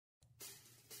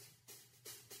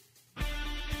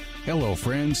Hello,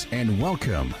 friends, and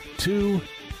welcome to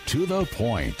the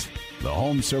Point, the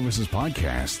home services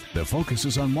podcast that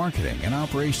focuses on marketing and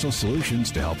operational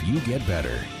solutions to help you get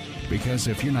better. Because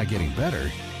if you're not getting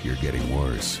better, you're getting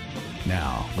worse.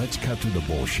 Now, let's cut through the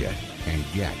bullshit and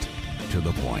get to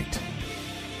the point.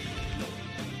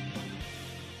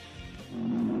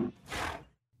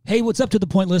 Hey, what's up to the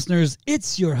Point listeners?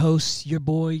 It's your host, your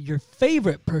boy, your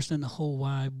favorite person in the whole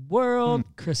wide world,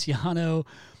 Cristiano.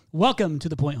 Welcome to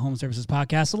the Point Home Services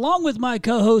Podcast, along with my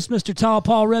co-host, Mr. Towe,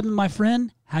 Paul Redmond, my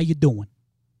friend. How you doing?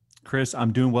 Chris,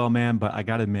 I'm doing well, man, but I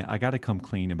got to admit, I got to come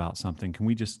clean about something. Can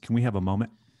we have a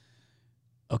moment?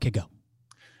 Okay, go.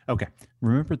 Okay.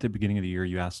 Remember at the beginning of the year,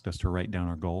 you asked us to write down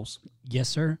our goals? Yes,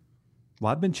 sir.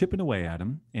 Well, I've been chipping away at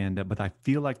them, but I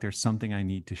feel like there's something I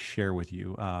need to share with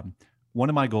you. One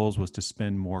of my goals was to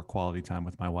spend more quality time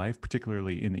with my wife,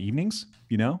 particularly in the evenings.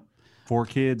 4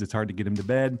 kids, it's hard to get them to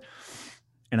bed.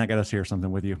 And I got to share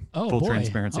something with you. Oh, Full boy.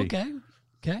 transparency.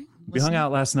 Okay. We hung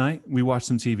out last night. We watched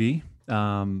some TV,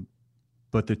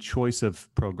 but the choice of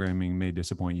programming may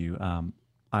disappoint you.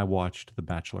 I watched The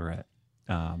Bachelorette,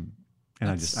 and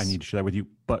I need to share that with you.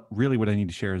 But really what I need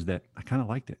to share is that I kind of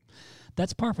liked it.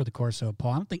 That's par for the course, though,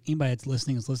 Paul. I don't think anybody that's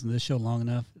listening to this show long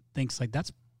enough thinks like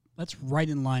that's right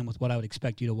in line with what I would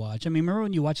expect you to watch. I mean, remember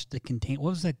when you watched what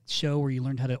was that show where you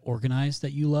learned how to organize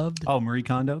that you loved? Oh, Marie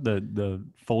Kondo, the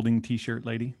folding T-shirt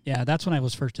lady. Yeah, that's when I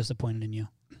was first disappointed in you.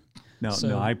 No,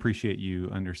 I appreciate you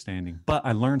understanding. But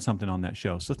I learned something on that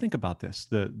show. So think about this.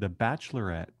 The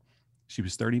Bachelorette, she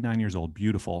was 39 years old,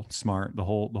 beautiful, smart, the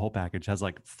whole package, has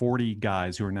like 40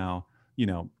 guys who are now,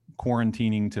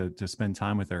 quarantining to spend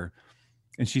time with her.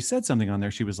 And she said something on there.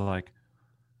 She was like,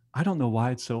 I don't know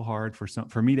why it's so hard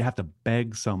for me to have to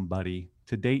beg somebody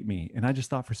to date me. And I just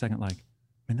thought for a second, like,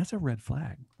 man, that's a red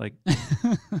flag. Like,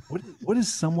 what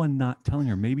is someone not telling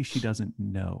her? Maybe she doesn't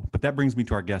know. But that brings me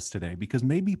to our guest today, because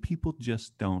maybe people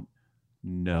just don't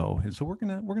know. And so we're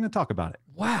gonna talk about it.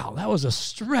 Wow, that was a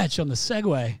stretch on the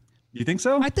segue. You think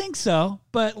so? I think so.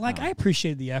 But I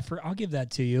appreciated the effort. I'll give that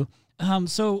to you.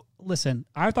 So listen,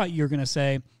 I thought you were gonna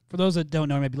say, for those that don't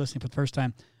know, maybe listening for the first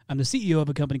time, I'm the CEO of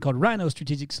a company called Rhino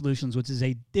Strategic Solutions, which is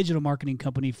a digital marketing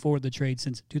company for the trade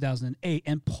since 2008.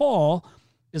 And Paul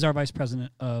is our vice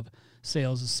president of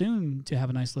sales, soon to have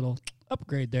a nice little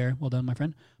upgrade there. Well done, my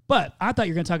friend. But I thought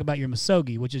you were going to talk about your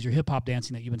Misogi, which is your hip-hop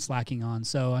dancing that you've been slacking on.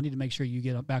 So I need to make sure you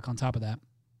get back on top of that.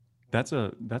 That's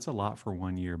a lot for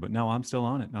 1 year, but no, I'm still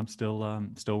on it. I'm still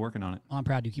working on it. Well, I'm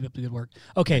proud of you. Keep up the good work.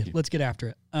 Okay, let's get after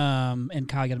it. And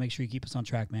Kyle, you got to make sure you keep us on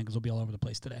track, man, because we'll be all over the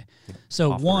place today.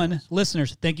 So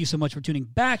listeners, thank you so much for tuning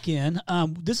back in.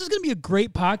 This is going to be a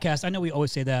great podcast. I know we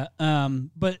always say that,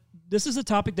 but this is a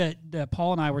topic that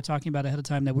Paul and I were talking about ahead of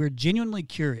time that we're genuinely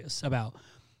curious about.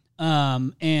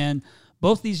 And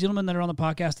both these gentlemen that are on the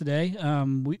podcast today,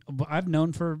 I've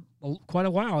known for quite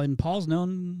a while, and Paul's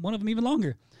known one of them even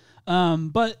longer.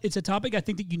 But it's a topic I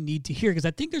think that you need to hear, because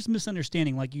I think there's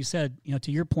misunderstanding, like you said,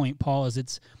 to your point, Paul, is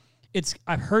it's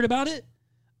I've heard about it,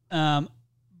 and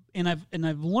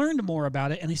I've learned more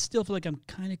about it, and I still feel like I'm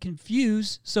kind of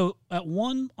confused. So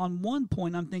on one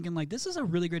point, I'm thinking like, this is a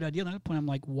really great idea. On the other point, I'm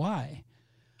like, why?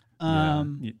 Yeah.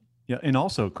 And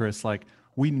also, Chris, like,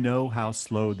 we know how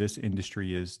slow this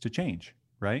industry is to change,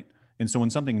 right? And so when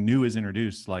something new is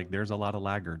introduced, like, there's a lot of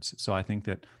laggards. So I think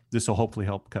that this will hopefully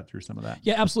help cut through some of that.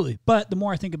 Yeah, absolutely. But the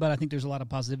more I think about it, I think there's a lot of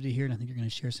positivity here, and I think you're going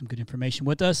to share some good information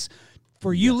with us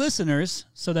for you listeners,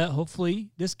 so that hopefully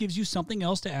this gives you something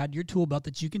else to add to your tool belt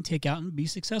that you can take out and be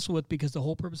successful with, because the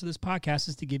whole purpose of this podcast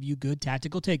is to give you good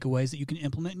tactical takeaways that you can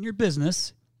implement in your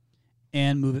business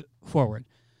and move it forward.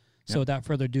 So without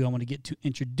further ado, I want to get to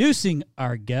introducing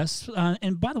our guests.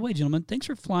 And by the way, gentlemen, thanks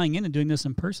for flying in and doing this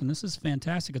in person. This is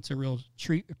fantastic. It's a real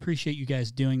treat. Appreciate you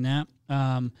guys doing that.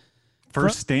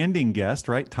 First standing guest,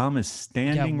 right? Tom is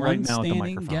standing right now at the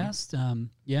microphone. Guest.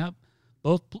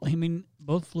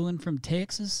 Both flew in from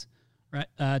Texas,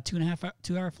 right?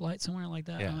 2 hour flight, somewhere like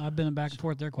that. Yeah. I've been back and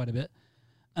forth there quite a bit.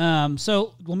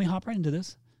 So let me hop right into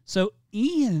this. So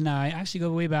Ian and I actually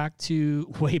go way back.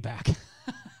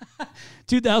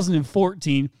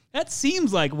 2014. That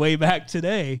seems like way back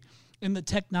today in the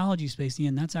technology space,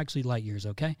 Ian. That's actually light years,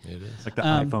 okay? It is. It's like the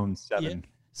iPhone 7. Yeah.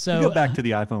 So we go back to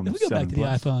the iPhone 7. We go back to the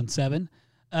iPhone 7.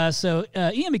 So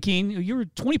Ian McKeen, you were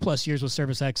 20 plus years with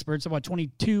Service Experts, about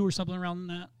 22 or something around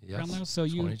that. Yes, around there. So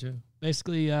 22. You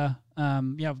basically, so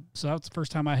that's the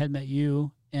first time I had met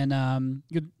you. And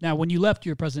now when you left,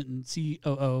 you were president and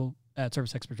COO at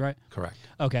Service Experts, right? Correct.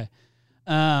 Okay.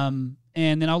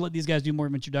 And then I'll let these guys do more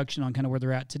of an introduction on kind of where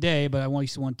they're at today, but I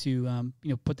want to,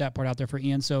 put that part out there for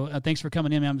Ian. So thanks for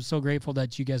coming in, man. I'm so grateful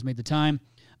that you guys made the time.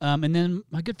 And then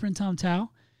my good friend Tom Towe,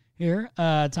 here.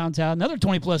 Tom Towe, another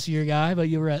 20-plus year guy, but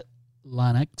you were at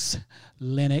Linux,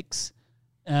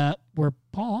 where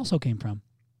Paul also came from.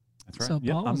 That's right. So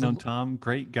yep, I've known Tom.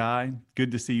 Great guy.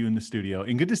 Good to see you in the studio.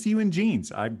 And good to see you in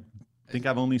jeans. I think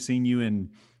I've only seen you in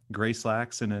gray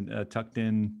slacks and a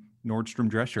tucked-in Nordstrom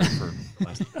dress shirt for the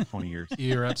last 20 years.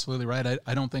 You're absolutely right.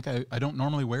 I don't think I don't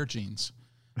normally wear jeans.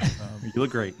 You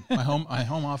look great. My home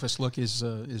office look is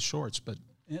shorts, but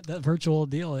that virtual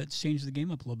deal, it's changed the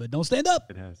game up a little bit. Don't stand up.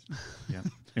 It has. Yeah.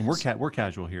 And we're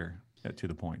casual here at To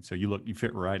The Point. So you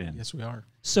fit right in. Yes, we are.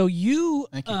 So you,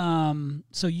 Thank you.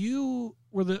 so you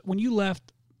were when you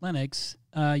left Lennox,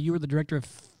 you were the director of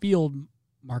field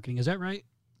marketing. Is that right?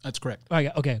 That's correct. Oh,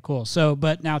 yeah. Okay, cool. So,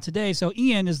 but now today, so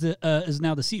Ian is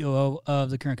now the COO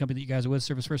of the current company that you guys are with,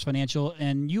 Service First Financial,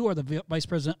 and you are the vice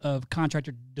president of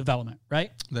contractor development, right?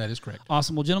 That is correct.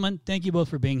 Awesome. Well, gentlemen, thank you both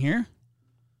for being here.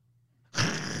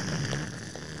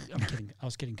 I'm kidding. I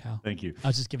was kidding, Kyle. Thank you. I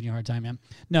was just giving you a hard time, man.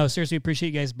 No, seriously,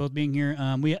 appreciate you guys both being here.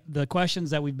 The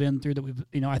questions that we've been through that we've,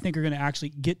 I think are going to actually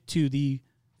get to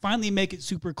finally make it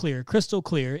super clear, crystal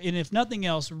clear, and if nothing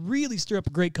else, really stir up a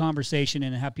great conversation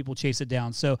and have people chase it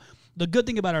down. So the good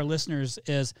thing about our listeners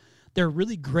is they're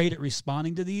really great at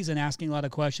responding to these and asking a lot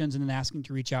of questions and then asking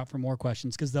to reach out for more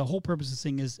questions, because the whole purpose of this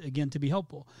thing is, again, to be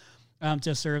helpful,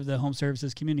 to serve the home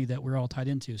services community that we're all tied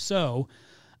into. So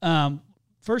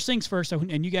first things first,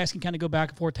 and you guys can kind of go back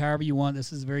and forth however you want.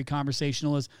 This is very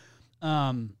conversational, is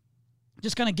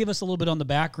just kind of give us a little bit on the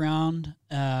background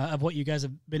of what you guys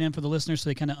have been in for the listeners, so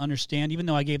they kind of understand. Even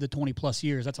though I gave the 20+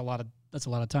 years, that's a lot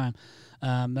of time.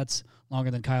 That's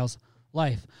longer than Kyle's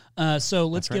life. So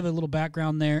let's give a little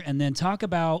background there, and then talk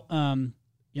about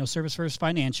Service First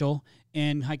Financial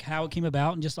and like how it came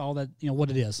about and just all that, what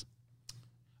it is.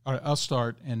 All right, I'll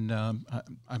start. And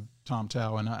I'm Tom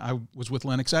Towe, and I was with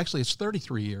Lennox. Actually, it's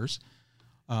 33 years.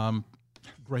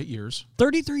 Great years.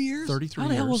 33 years? 33 years. How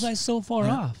the hell was I so far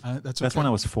off? That's when I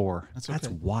was 4. That's okay. That's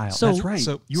wild. So, that's right.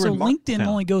 So LinkedIn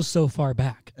only goes so far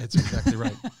back. That's exactly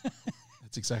right.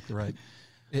 That's exactly right.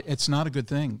 It's not a good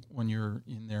thing when you're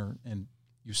in there and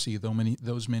you see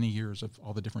those many years of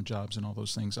all the different jobs and all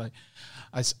those things.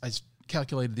 I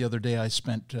calculated the other day I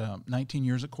spent 19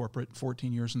 years at corporate,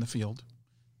 14 years in the field,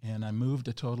 and I moved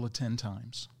a total of 10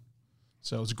 times.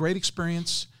 So it was a great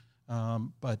experience.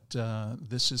 But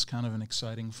this is kind of an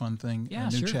exciting, fun thing, a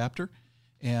new chapter.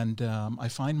 And I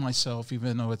find myself,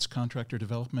 even though it's contractor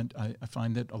development, I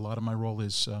find that a lot of my role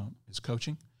is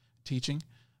coaching, teaching.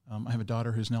 I have a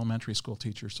daughter who's an elementary school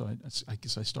teacher, so I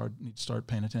guess I need to start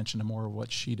paying attention to more of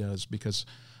what she does, because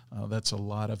that's a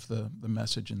lot of the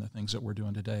message and the things that we're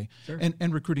doing today. Sure.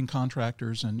 And recruiting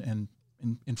contractors and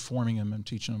informing them and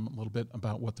teaching them a little bit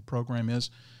about what the program is,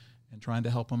 and trying to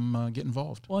help them get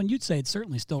involved. Well, and you'd say it's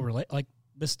certainly still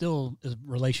this still is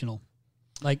relational.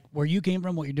 Like where you came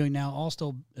from, what you're doing now, all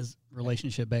still is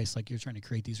relationship based. Like you're trying to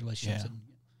create these relationships.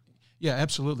 Yeah,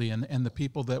 absolutely. And the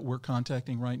people that we're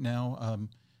contacting right now,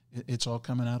 it's all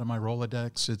coming out of my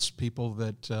Rolodex. It's people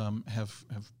that have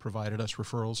provided us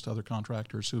referrals to other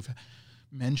contractors who've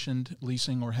mentioned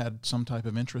leasing or had some type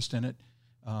of interest in it.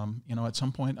 At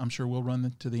some point, I'm sure we'll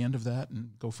run to the end of that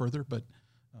and go further, but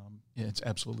it's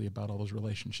absolutely about all those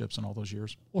relationships and all those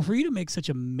years. Well, for you to make such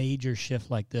a major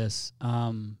shift like this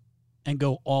and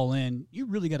go all in, you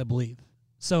really got to believe.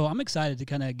 So I'm excited to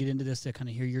kind of get into this, to kind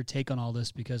of hear your take on all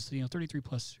this, because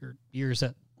 33+ years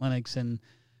at Lennox, and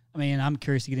I mean, I'm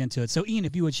curious to get into it. So Ian,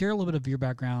 if you would share a little bit of your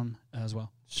background as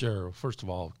well. Sure. First of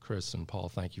all, Chris and Paul,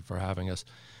 thank you for having us.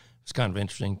 It's kind of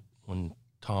interesting when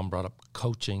Tom brought up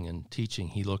coaching and teaching,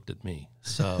 he looked at me.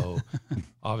 So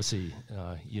obviously,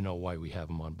 why we have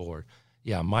him on board.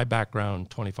 Yeah, my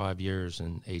background, 25 years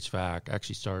in HVAC,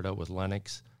 actually started out with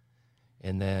Lennox.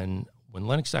 And then when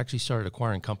Lennox actually started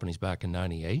acquiring companies back in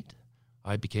 98,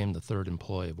 I became the third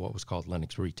employee of what was called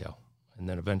Lennox Retail. And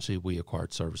then eventually we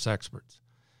acquired Service Experts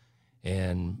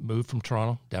and moved from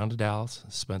Toronto down to Dallas,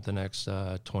 spent the next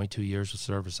 22 years with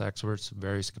Service Experts,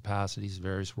 various capacities,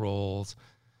 various roles.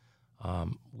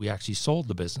 We actually sold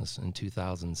the business in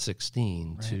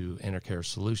 2016 to Intercare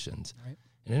Solutions. Right.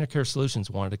 And Intercare Solutions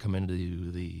wanted to come into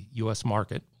the U.S.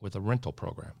 market with a rental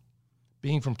program.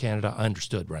 Being from Canada, I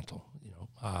understood rental.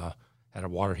 Had a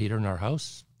water heater in our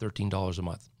house, $13 a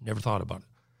month. Never thought about it.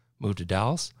 Moved to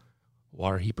Dallas,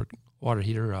 water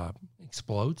heater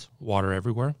explodes, water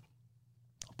everywhere.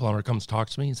 Plumber comes,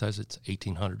 talks to me, and says it's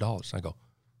 $1,800. I go,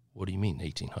 what do you mean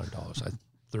 $1,800?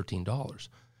 $13.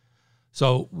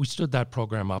 So we stood that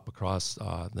program up across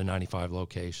the 95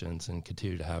 locations and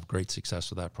continue to have great success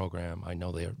with that program. I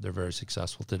know they're very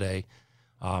successful today.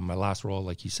 My last role,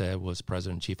 like you said, was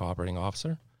President and Chief Operating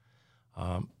Officer.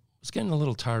 Was getting a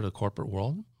little tired of the corporate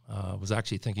world. was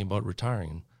actually thinking about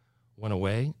retiring. Went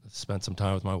away, spent some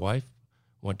time with my wife,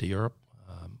 went to Europe,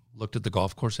 looked at the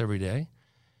golf course every day.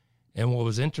 And what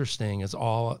was interesting is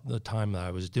all the time that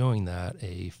I was doing that,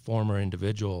 a former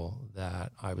individual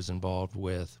that I was involved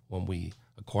with when we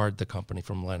acquired the company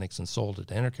from Lennox and sold it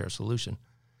to Intercare Solution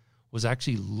was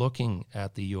actually looking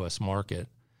at the U.S. market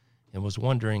and was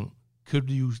wondering, could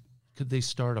they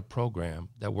start a program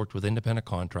that worked with independent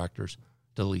contractors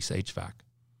to lease HVAC?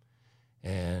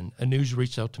 And Anuj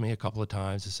reached out to me a couple of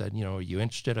times and said, are you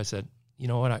interested? I said, you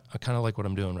know what, I kind of like what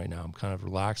I'm doing right now. I'm kind of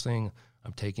relaxing.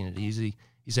 I'm taking it easy.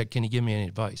 He said, can you give me any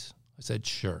advice? I said,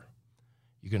 sure.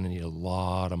 You're going to need a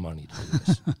lot of money to do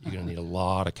this. You're going to need a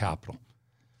lot of capital.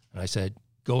 And I said,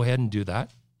 go ahead and do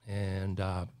that. And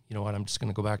you know what, I'm just going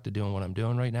to go back to doing what I'm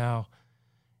doing right now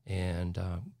and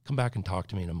come back and talk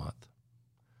to me in a month.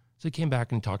 So he came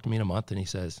back and talked to me in a month, and he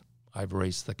says, I've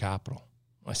raised the capital.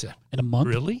 I said, in a month?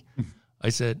 Really? I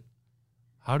said,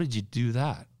 how did you do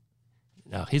that?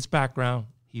 Now, his background,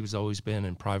 he was always been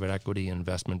in private equity and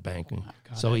investment banking.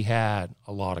 So he had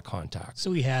a lot of contacts.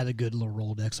 So he had a good little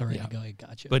Rolodex already to go. I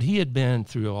gotcha. But he had been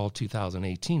through all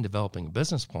 2018 developing a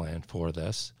business plan for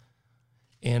this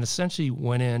and essentially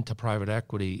went into private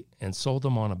equity and sold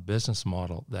them on a business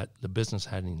model that the business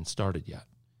hadn't even started yet.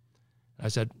 I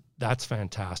said, that's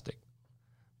fantastic.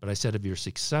 But I said, if you're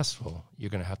successful, you're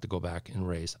going to have to go back and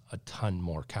raise a ton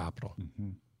more capital.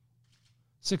 Mm-hmm.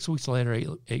 6 weeks later,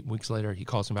 eight weeks later, he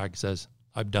calls me back and says,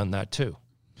 I've done that too.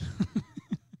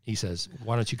 He says,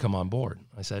 why don't you come on board?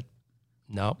 I said,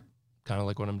 no, kind of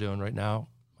like what I'm doing right now.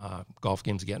 Golf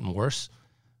games are getting worse,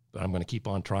 but I'm going to keep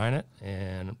on trying it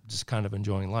and just kind of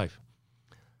enjoying life.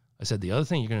 I said, the other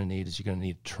thing you're going to need is you're going to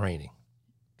need training.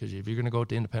 Because if you're going to go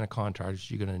to independent contractors,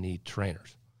 you're going to need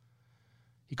trainers.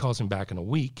 He calls him back in a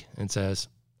week and says,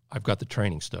 I've got the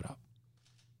training stood up.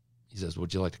 He says,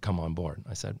 would you like to come on board?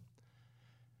 I said,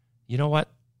 you know what?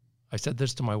 I said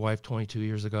this to my wife 22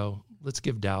 years ago. Let's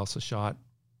give Dallas a shot.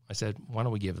 I said, why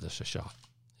don't we give this a shot?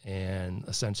 And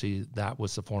essentially that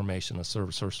was the formation of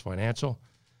ServiceSource Financial.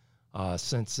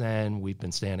 Since then, we've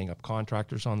been standing up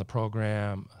contractors on the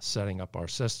program, setting up our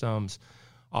systems,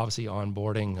 obviously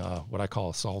onboarding what I call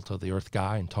a salt of the earth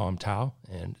guy and Tom Towe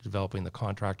and developing the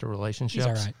contractor relationships. He's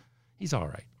all right. He's all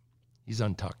right. He's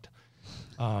untucked.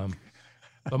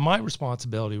 But my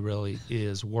responsibility really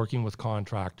is working with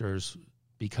contractors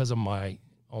because of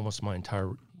almost my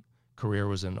entire career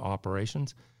was in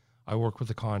operations. I work with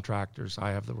the contractors.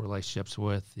 I have the relationships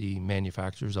with the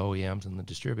manufacturers, OEMs, and the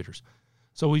distributors.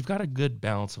 So we've got a good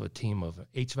balance of a team of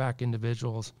HVAC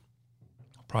individuals,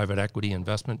 private equity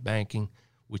investment banking,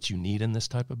 which you need in this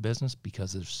type of business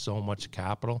because there's so much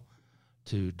capital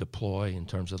to deploy in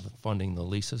terms of funding the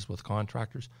leases with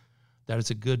contractors. That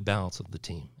is a good balance of the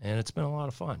team, and it's been a lot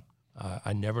of fun.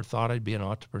 I never thought I'd be an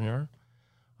entrepreneur.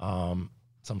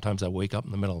 Sometimes I wake up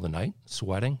in the middle of the night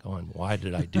sweating, going, why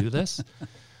did I do this?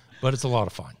 But it's a lot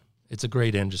of fun. It's a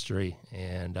great industry,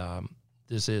 and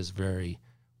this is very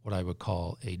what I would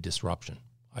call a disruption.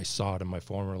 I saw it in my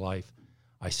former life.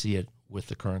 I see it with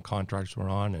the current contracts we're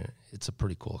on, and it's a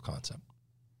pretty cool concept.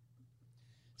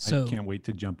 So, I can't wait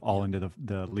to jump all into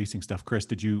the leasing stuff. Chris,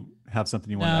 did you have something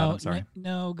you want to add? I'm sorry.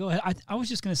 No, go ahead. I was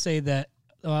just going to say that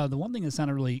the one thing that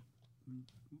sounded really,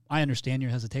 I understand your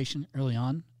hesitation early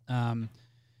on.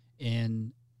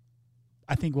 And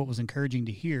I think what was encouraging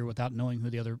to hear without knowing who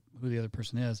the other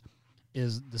person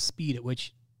is the speed at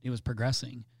which it was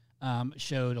progressing.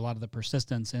 Showed a lot of the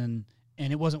persistence and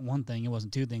it wasn't one thing, it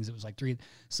wasn't two things, it was like three.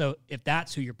 So if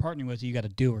that's who you're partnering with, you got a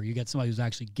doer. You got somebody who's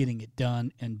actually getting it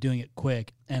done and doing it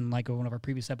quick. And like one of our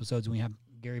previous episodes, when we have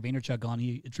Gary Vaynerchuk on,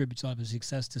 he attributes a lot of his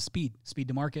success to speed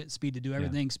to market, speed to do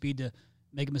everything, speed to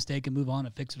make a mistake and move on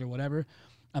and fix it or whatever.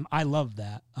 I love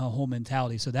that whole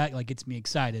mentality. So that like gets me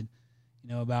excited,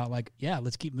 about like,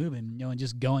 let's keep moving, and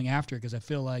just going after it. Because I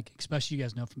feel like, especially you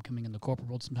guys know from coming in the corporate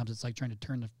world, sometimes it's like trying to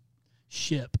turn the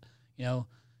ship,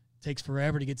 takes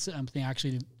forever to get something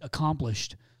actually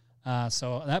accomplished.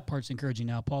 So that part's encouraging.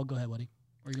 Now, Paul, go ahead, buddy.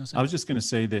 What are you going to say? I was just going to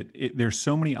say that there's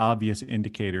so many obvious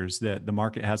indicators that the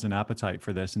market has an appetite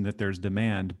for this and that there's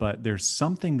demand, but there's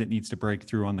something that needs to break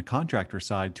through on the contractor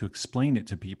side to explain it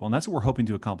to people. And that's what we're hoping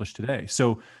to accomplish today.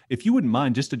 So if you wouldn't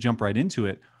mind, just to jump right into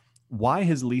it, why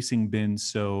has leasing been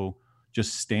so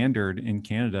just standard in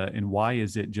Canada? And why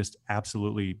is it just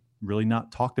absolutely really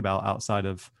not talked about outside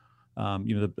of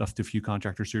the few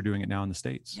contractors who are doing it now in the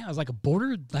States? Yeah, it's like a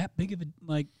border that big of a,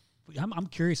 like, I'm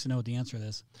curious to know what the answer to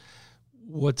this.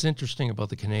 What's interesting about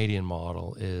the Canadian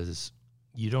model is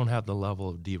you don't have the level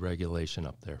of deregulation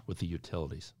up there with the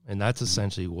utilities. And that's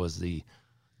essentially was the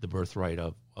birthright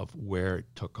of where it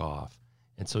took off.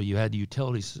 And so you had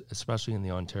utilities, especially in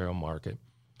the Ontario market,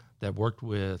 that worked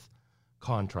with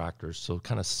contractors, so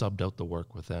kind of subbed out the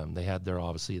work with them. They had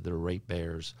obviously their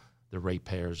ratepayers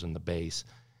in the base.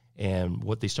 And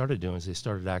what they started doing is they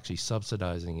started actually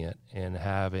subsidizing it and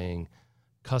having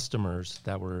customers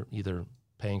that were either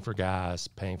paying for gas,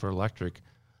 paying for electric,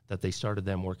 that they started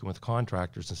them working with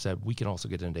contractors and said, we can also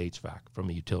get into HVAC from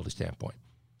a utility standpoint.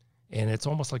 And it's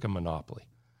almost like a monopoly.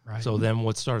 Right. So then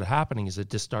what started happening is it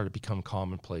just started to become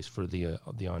commonplace for the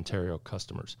Ontario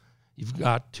customers. You've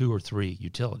got 2 or 3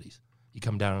 utilities. You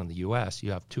come down in the U.S.,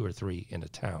 you have 2 or 3 in a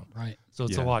town. Right. So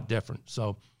it's a lot different.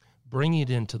 So bringing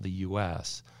it into the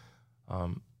U.S.,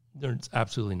 there's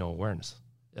absolutely no awareness.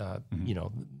 You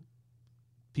know,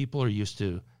 people are used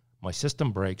to, my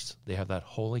system breaks, they have that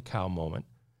holy cow moment,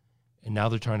 and now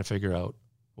they're trying to figure out,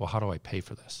 well, how do I pay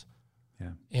for this?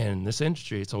 Yeah. And in this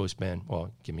industry, it's always been,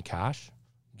 well, give me cash,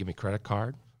 give me credit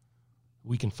card,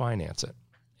 we can finance it.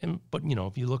 But, you know,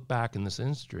 if you look back in this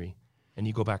industry and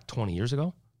you go back 20 years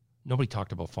ago, nobody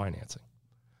talked about financing.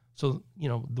 So, you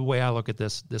know, the way I look at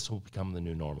this will become the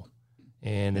new normal.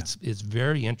 And it's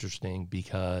very interesting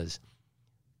because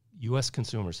U.S.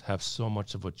 consumers have so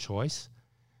much of a choice,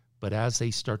 but as they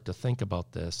start to think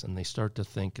about this and they start to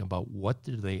think about what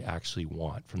do they actually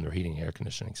want from their heating and air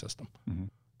conditioning system,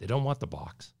 they don't want the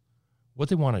box. What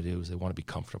they want to do is they want to be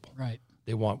comfortable. Right.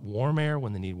 They want warm air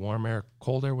when they need warm air,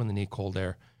 cold air when they need cold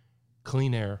air,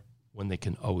 clean air when they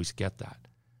can always get that.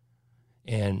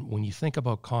 And when you think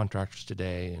about contractors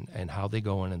today and how they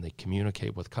go in and they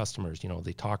communicate with customers, you know,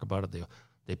 they talk about it,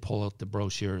 they pull out the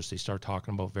brochures, they start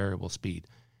talking about variable speed.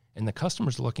 And the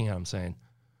customer's looking at them saying,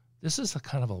 this is a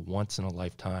kind of a once in a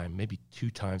lifetime, maybe 2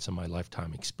 times in my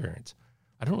lifetime experience.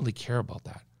 I don't really care about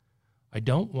that. I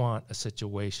don't want a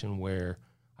situation where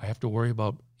I have to worry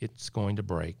about it's going to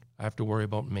break. I have to worry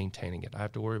about maintaining it. I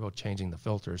have to worry about changing the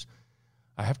filters.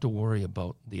 I have to worry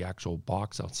about the actual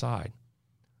box outside.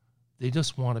 They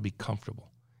just want to be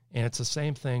comfortable. And it's the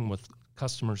same thing with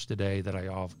customers today that I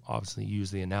obviously use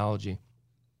the analogy.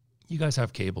 You guys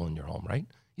have cable in your home, right?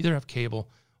 Either have cable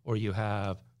or you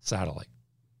have satellite.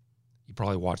 You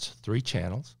probably watch 3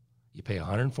 channels. You pay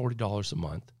 $140 a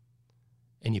month,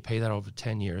 and you pay that over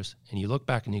 10 years, and you look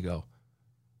back and you go,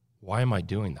 why am I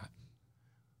doing that?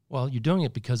 Well, you're doing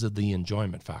it because of the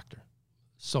enjoyment factor.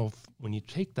 So when you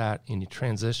take that and you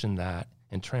transition that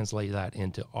and translate that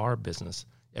into our business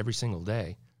every single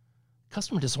day,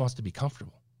 customer just wants to be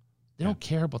comfortable. They don't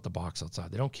care about the box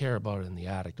outside. They don't care about it in the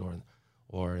attic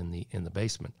or in the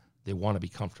basement. They want to be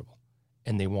comfortable.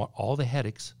 And they want all the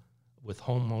headaches with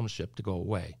home ownership to go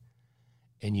away.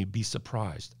 And you'd be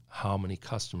surprised how many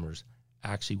customers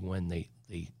actually, when they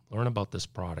learn about this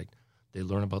product, they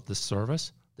learn about this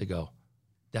service, they go,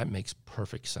 that makes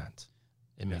perfect sense.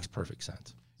 It makes perfect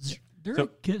sense.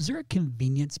 Is there a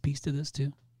convenience piece to this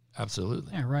too?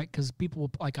 Absolutely. Yeah, right. Because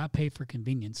people, like, I pay for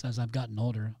convenience. As I've gotten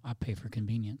older, I pay for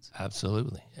convenience.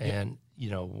 Absolutely. And, you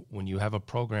know, when you have a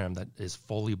program that is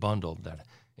fully bundled, that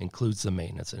includes the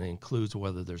maintenance, and it includes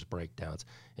whether there's breakdowns,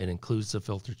 it includes the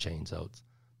filter change outs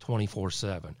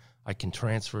 24/7. I can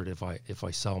transfer it if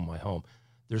I sell my home.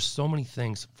 There's so many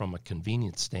things from a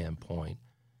convenience standpoint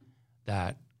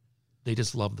that they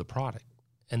just love the product.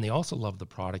 And they also love the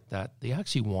product that they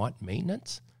actually want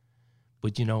maintenance.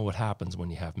 But you know what happens when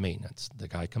you have maintenance? The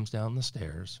guy comes down the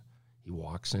stairs, he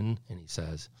walks in, and he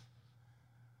says,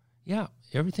 yeah,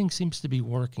 everything seems to be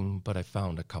working, but I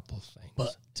found a couple of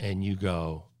things. And you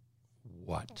go,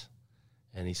 what?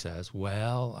 And he says,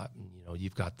 well, you know,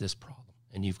 you've got this problem,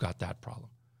 and you've got that problem.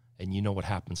 And you know what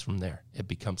happens from there? It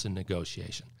becomes a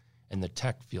negotiation, and the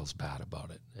tech feels bad about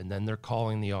it. And then they're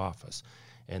calling the office,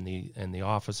 and the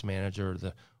office manager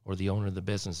or the owner of the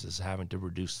business is having to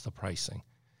reduce the pricing.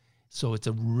 So it's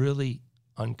a really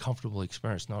uncomfortable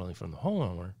experience, not only from the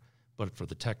homeowner, but for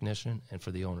the technician and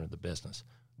for the owner of the business.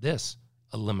 This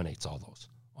eliminates all those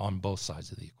on both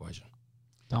sides of the equation.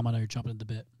 Tom, I know you're jumping at the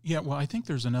bit. Yeah, well, I think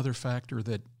there's another factor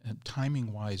that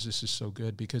timing-wise, this is so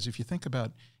good, because if you think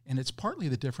about, and it's partly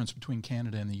the difference between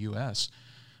Canada and the U.S.,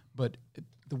 but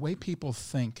the way people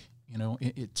think, you know,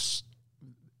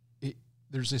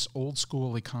 there's this old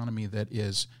school economy that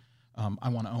is, I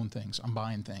want to own things, I'm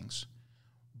buying things.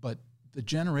 But the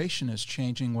generation is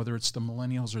changing, whether it's the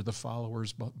millennials or the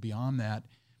followers, but beyond that,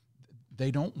 they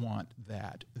don't want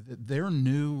that. Their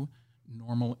new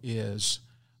normal is,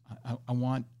 I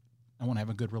want to have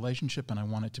a good relationship, and I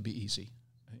want it to be easy.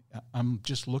 I'm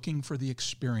just looking for the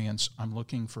experience. I'm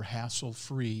looking for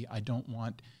hassle-free. I don't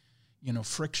want, you know,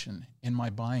 friction in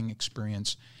my buying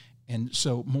experience. And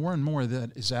so more and more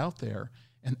that is out there.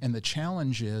 And the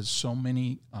challenge is so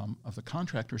many of the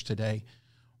contractors today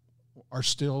are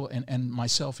still, and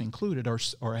myself included,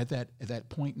 are at that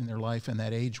point in their life and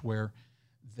that age where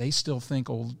they still think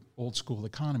old school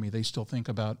economy. They still think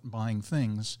about buying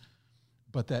things.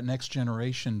 But that next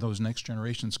generation, those next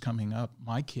generations coming up,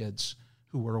 my kids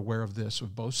who were aware of this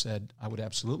have both said, I would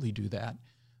absolutely do that.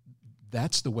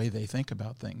 That's the way they think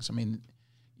about things. I mean,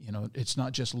 you know, it's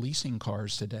not just leasing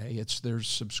cars today. There's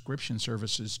subscription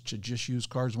services to just use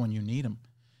cars when you need them,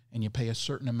 and you pay a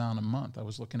certain amount a month. I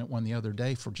was looking at one the other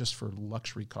day for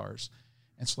luxury cars.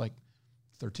 It's like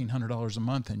 $1,300 a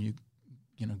month, and you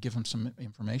give them some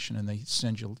information, and they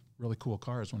send you really cool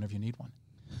cars whenever you need one.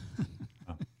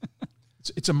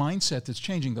 It's a mindset that's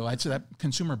changing, though. It's that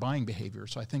consumer buying behavior.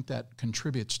 So I think that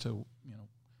contributes to,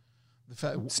 the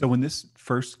fact. So when this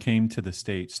first came to the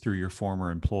States through your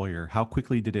former employer, how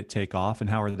quickly did it take off, and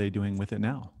how are they doing with it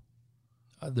now?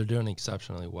 They're doing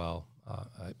exceptionally well.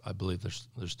 I believe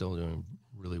they're still doing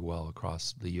really well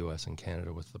across the U.S. and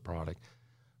Canada with the product.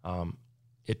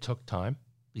 It took time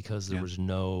because there was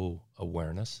no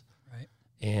awareness. Right.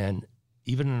 And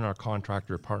even in our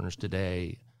contractor partners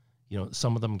today,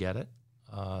 some of them get it.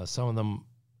 Some of them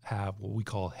have what we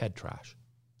call head trash,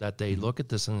 that they look at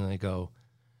this and they go,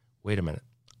 wait a minute,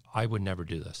 I would never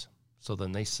do this. So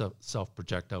then they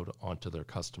self-project out onto their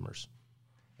customers.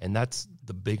 And that's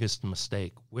the biggest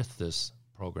mistake with this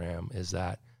program, is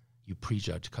that you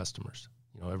prejudge customers.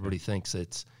 Everybody thinks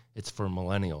it's for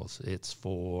millennials. It's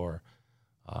for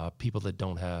people that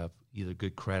don't have either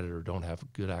good credit or don't have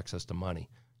good access to money.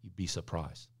 You'd be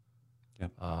surprised.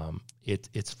 Yep.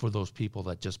 It's for those people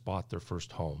that just bought their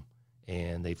first home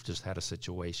and they've just had a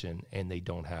situation and they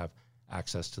don't have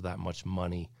access to that much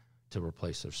money to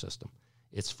replace their system.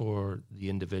 It's for the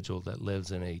individual that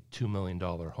lives in a $2 million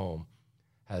home,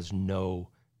 has no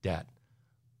debt,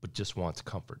 but just wants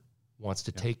comfort, wants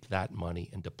to take that money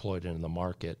and deploy it in the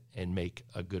market and make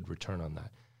a good return on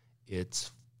that.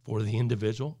 It's for the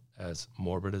individual, as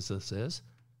morbid as this is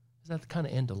at the kind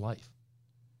of end of life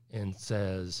and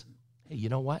says, hey, you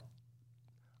know what?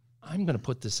 I'm going to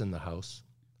put this in the house.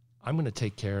 I'm going to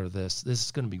take care of this. This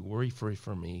is going to be worry-free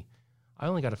for me. I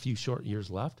only got a few short years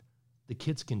left. The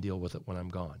kids can deal with it when I'm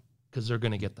gone because they're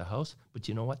going to get the house. But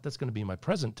you know what? That's going to be my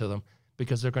present to them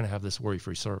because they're going to have this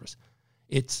worry-free service.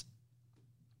 It's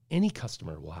any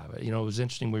customer will have it. It was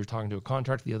interesting. We were talking to a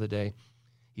contractor the other day.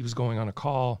 He was going on a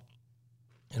call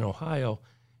in Ohio,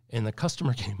 and the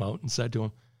customer came out and said to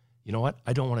him, you know what?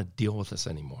 I don't want to deal with this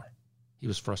anymore. He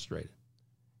was frustrated.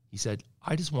 He said,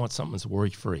 I just want something that's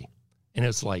worry-free. And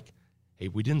it's like, hey,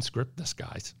 we didn't script this,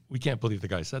 guys. We can't believe the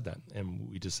guy said that. And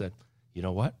we just said, you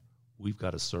know what? We've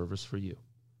got a service for you.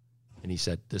 And he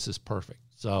said, this is perfect.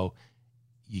 So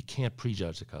you can't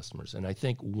prejudge the customers. And I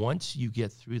think once you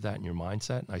get through that in your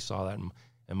mindset, and I saw that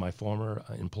in my former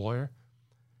employer,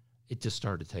 it just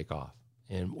started to take off.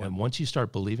 And once you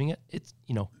start believing it, it's,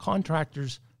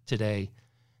 contractors today,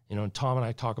 and Tom and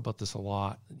I talk about this a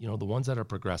lot, the ones that are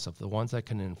progressive, the ones that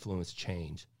can influence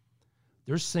change,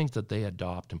 there's things that they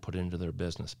adopt and put into their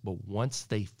business. But once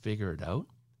they figure it out,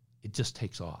 it just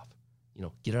takes off.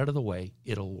 Get out of the way,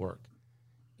 it'll work.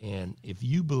 And if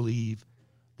you believe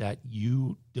that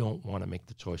you don't want to make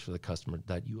the choice for the customer,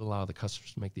 that you allow the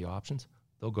customers to make the options,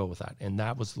 they'll go with that. And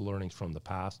that was the learnings from the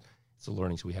past. It's the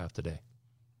learnings we have today.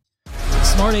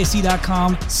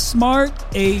 SmartAC.com,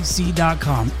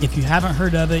 SmartAC.com. If you haven't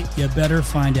heard of it, you better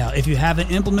find out. If you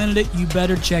haven't implemented it, you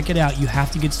better check it out. You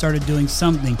have to get started doing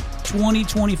something.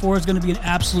 2024 is going to be an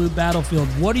absolute battlefield.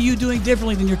 What are you doing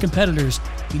differently than your competitors?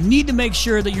 You need to make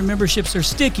sure that your memberships are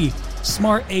sticky.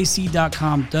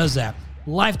 SmartAC.com does that.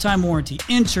 Lifetime warranty,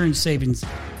 insurance savings,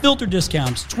 filter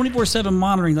discounts, 24/7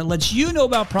 monitoring that lets you know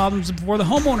about problems before the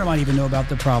homeowner might even know about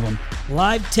the problem.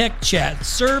 Live tech chat,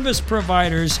 service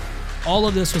providers, all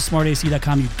of this with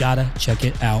SmartAC.com. You gotta check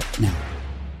it out now.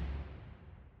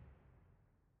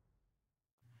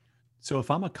 So if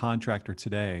I'm a contractor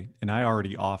today and I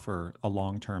already offer a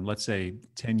long-term, let's say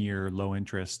 10-year low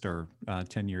interest or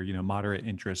 10-year, moderate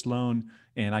interest loan,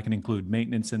 and I can include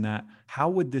maintenance in that, how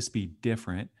would this be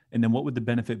different? And then what would the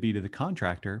benefit be to the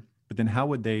contractor? But then how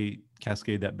would they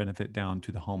cascade that benefit down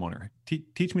to the homeowner?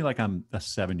 Teach me like I'm a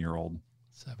 7-year-old.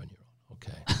 7-year-old.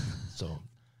 Okay. So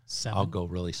 7? I'll go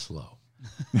really slow.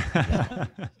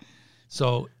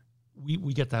 So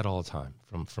we get that all the time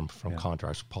from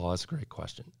contractors. Paul, that's a great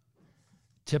question.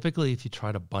 Typically, if you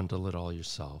try to bundle it all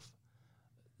yourself,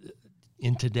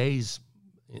 in today's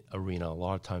arena, a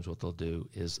lot of times what they'll do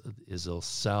is they'll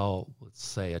sell, let's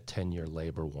say, a 10-year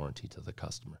labor warranty to the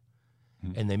customer.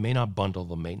 Mm-hmm. And they may not bundle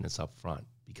the maintenance up front,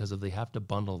 because if they have to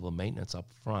bundle the maintenance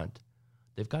up front,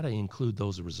 they've got to include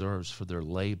those reserves for their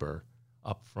labor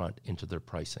up front into their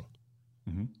pricing.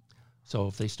 Mm-hmm. So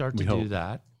if they start to do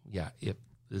that,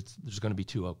 there's going to be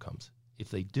two outcomes. If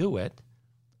they do it,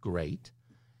 great.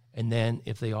 And then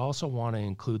if they also want to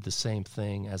include the same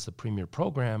thing as the Premier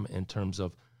program in terms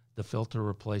of the filter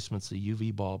replacements, the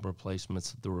UV bulb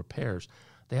replacements, the repairs,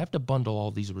 they have to bundle all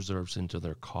these reserves into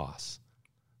their costs.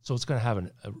 So it's going to have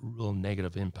a real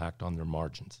negative impact on their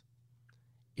margins.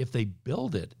 If they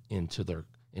build it into their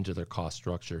cost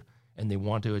structure and they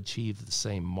want to achieve the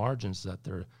same margins that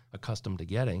they're accustomed to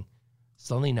getting,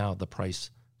 suddenly now the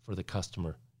price for the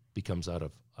customer becomes out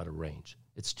of range.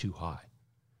 It's too high.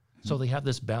 Mm-hmm. So they have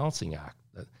this balancing act.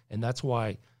 And that's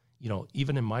why,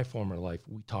 even in my former life,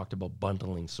 we talked about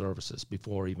bundling services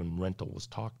before even rental was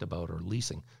talked about or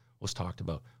leasing was talked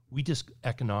about. We just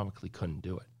economically couldn't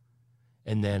do it.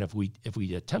 And then if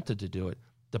we attempted to do it,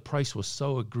 the price was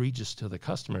so egregious to the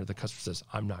customer says,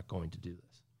 I'm not going to do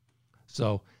this.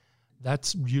 So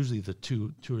that's usually the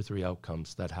two or three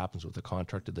outcomes that happens with the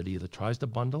contractor that either tries to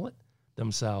bundle it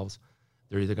themselves,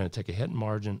 they're either going to take a hit in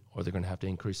margin or they're going to have to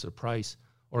increase their price,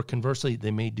 or conversely,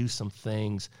 they may do some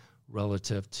things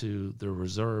relative to their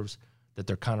reserves that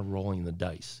they're kind of rolling the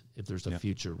dice if there's a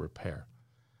future repair.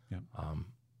 Yep.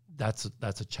 That's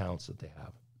a challenge that they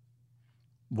have.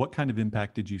 What kind of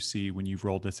impact did you see when you've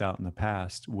rolled this out in the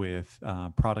past with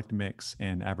product mix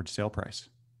and average sale price?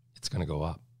 It's going to go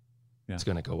up. Yeah. It's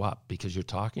going to go up because you're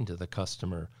talking to the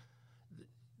customer.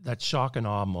 That shock and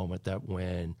awe moment that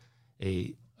when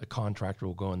a contractor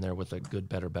will go in there with a good,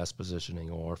 better, best positioning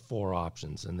or 4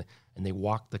 options and they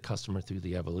walk the customer through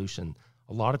the evolution.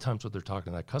 A lot of times what they're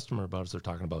talking to that customer about is they're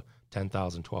talking about $10,000,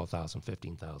 $12,000,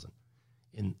 $15,000.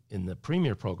 In the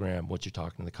Premier program, what you're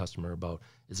talking to the customer about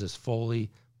is this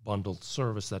fully bundled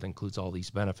service that includes all these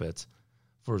benefits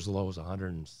for as low as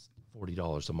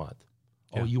 $140 a month.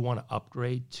 Yeah. Oh, you want to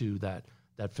upgrade to that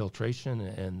filtration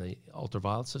and the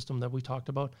ultraviolet system that we talked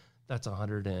about? That's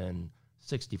 $165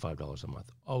 a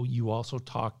month. Oh, you also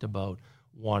talked about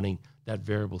wanting that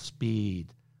variable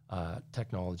speed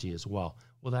technology as well.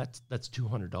 Well, that's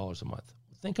 $200 a month.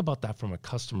 Think about that from a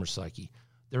customer psyche.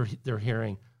 They're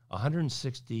hearing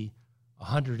 160,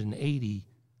 180,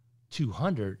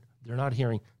 200. They're not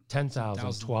hearing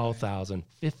 10,000, 12,000,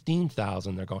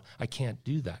 15,000. They're going, I can't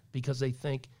do that, because they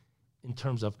think in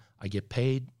terms of I get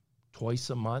paid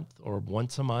twice a month or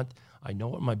once a month. I know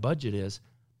what my budget is.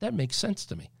 That makes sense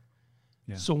to me.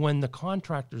 Yeah. So when the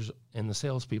contractors and the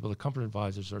salespeople, the company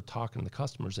advisors are talking to the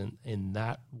customers in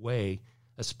that way,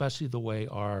 especially the way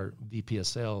our VP of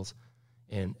sales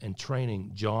and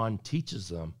training, John, teaches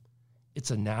them, it's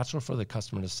a natural for the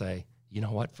customer to say, you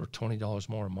know what, for $20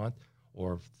 more a month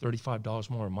or $35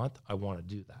 more a month, I want to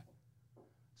do that.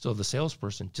 So the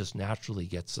salesperson just naturally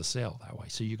gets the sale that way.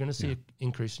 So you're going to see an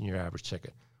increase in your average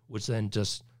ticket, which then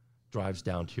just drives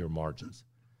down to your margins.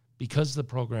 Because the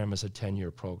program is a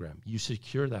 10-year program, you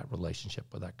secure that relationship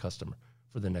with that customer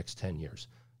for the next 10 years.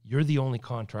 You're the only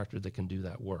contractor that can do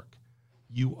that work.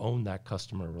 You own that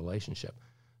customer relationship.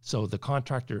 So the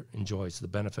contractor enjoys the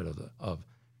benefit of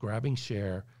grabbing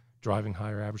share, driving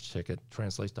higher average ticket,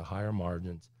 translates to higher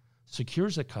margins,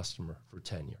 secures a customer for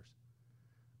 10 years.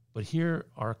 But here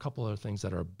are a couple other things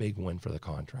that are a big win for the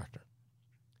contractor.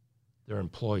 Their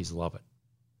employees love it.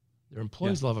 Their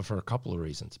employees love it for a couple of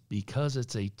reasons. Because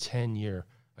it's a 10-year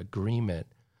agreement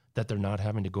that they're not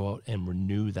having to go out and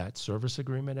renew that service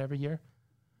agreement every year.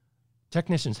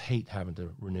 Technicians hate having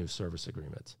to renew service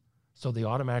agreements. So they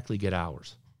automatically get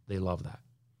hours. They love that.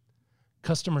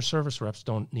 Customer service reps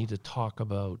don't need to talk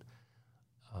about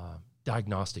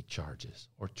diagnostic charges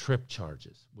or trip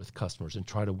charges with customers and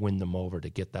try to win them over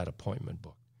to get that appointment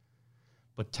booked.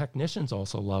 But technicians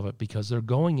also love it because they're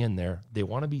going in there, they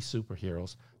want to be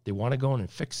superheroes, they want to go in and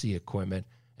fix the equipment,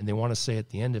 and they want to say at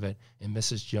the end of it, and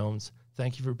Mrs. Jones,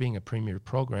 thank you for being a Premier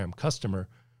program customer.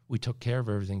 We took care of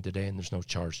everything today and there's no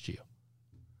charge to you.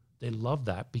 They love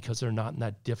that because they're not in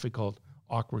that difficult,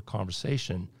 awkward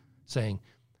conversation saying,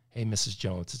 hey, Mrs.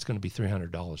 Jones, it's going to be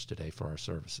 $300 today for our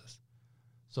services.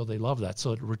 So they love that.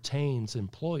 So it retains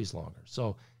employees longer.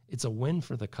 So it's a win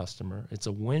for the customer. It's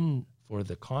a win for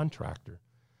the contractor.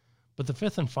 But the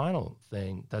fifth and final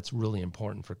thing that's really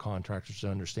important for contractors to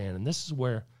understand, and this is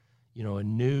where,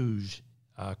 Anuj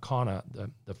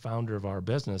Khanna, the founder of our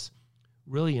business,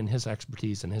 really in his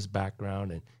expertise and his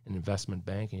background in investment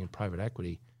banking and private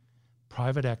equity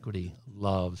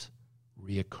loves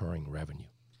reoccurring revenue.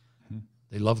 Mm-hmm.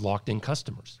 They love locked-in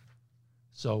customers.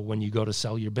 So when you go to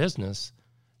sell your business,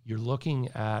 you're looking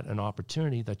at an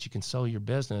opportunity that you can sell your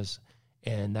business,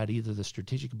 and that either the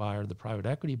strategic buyer or the private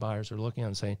equity buyers are looking at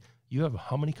and saying, you have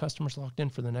how many customers locked in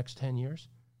for the next 10 years?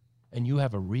 And you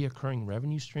have a reoccurring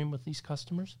revenue stream with these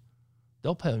customers?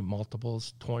 They'll pay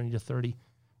multiples, 20 to 30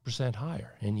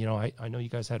 higher. And, you know, I know you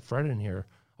guys had Fred in here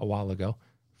a while ago.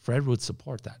 Fred would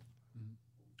support that.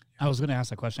 I was going to ask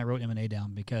that question. I wrote M&A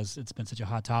down because it's been such a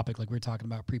hot topic, like we were talking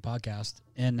about pre-podcast,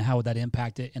 and how would that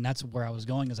impact it? And that's where I was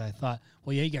going, is I thought,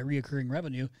 well, yeah, you got reoccurring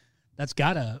revenue. That's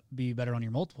got to be better on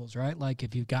your multiples, right? Like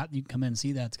if you come in and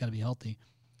see that, it's got to be healthy.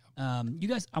 You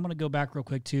guys, I'm going to go back real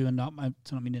quick too, and I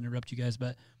don't mean to interrupt you guys,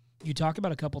 but you talk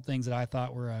about a couple things that I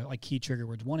thought were like key trigger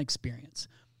words. One, experience.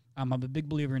 I'm a big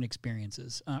believer in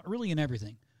experiences, really in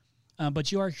everything.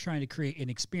 But you are trying to create an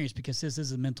experience because this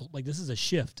is this is a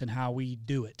shift in how we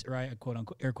do it, right? Quote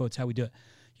unquote, air quotes, how we do it.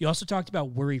 You also talked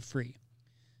about worry-free.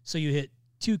 So you hit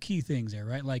two key things there,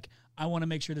 right? Like, I want to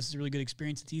make sure this is a really good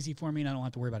experience. It's easy for me and I don't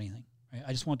have to worry about anything, right?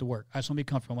 I just want it to work. I just want to be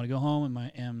comfortable. I want to go home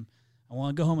and I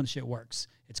want to go home and the shit works.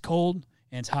 It's cold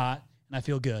and it's hot and I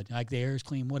feel good. Like the air is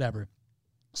clean, whatever.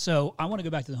 So I want to go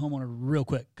back to the homeowner real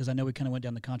quick because I know we kind of went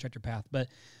down the contractor path. But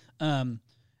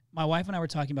my wife and I were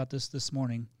talking about this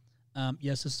morning.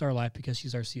 Yes, this is our life because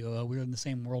she's our COO. We're in the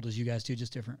same world as you guys do,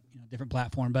 just different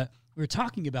platform. But we were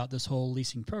talking about this whole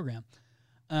leasing program,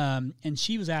 and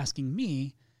she was asking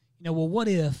me, well, what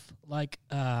if what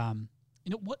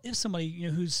if somebody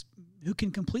who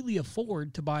can completely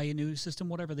afford to buy a new system,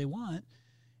 whatever they want,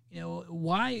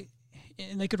 why?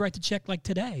 And they could write the check like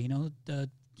today,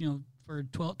 for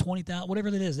 $20,000, whatever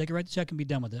it is, they could write the check and be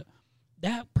done with it.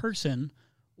 That person,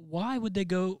 why would they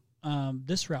go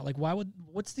this route? Like,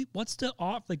 what's the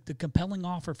off, like the compelling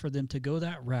offer for them to go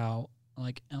that route?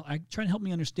 Like, I try to help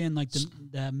me understand like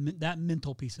that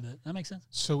mental piece of it. That makes sense.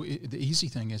 So the easy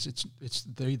thing is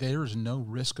there is no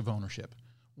risk of ownership.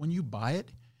 When you buy it,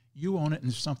 you own it,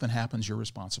 and if something happens, you're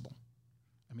responsible.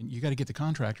 I mean, you got to get the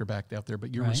contractor back out there,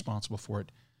 but you're responsible for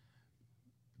it.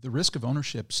 The risk of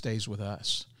ownership stays with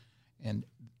us, and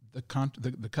the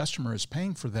customer is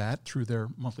paying for that through their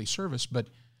monthly service, but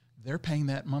they're paying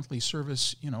that monthly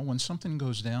service, when something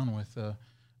goes down with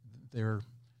their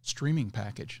streaming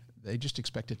package, they just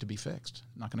expect it to be fixed.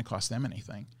 Not going to cost them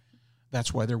anything.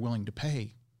 That's why they're willing to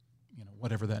pay,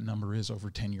 whatever that number is over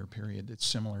a 10-year period. It's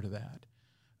similar to that.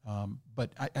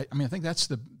 But I think that's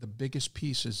the biggest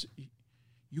piece is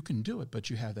you can do it,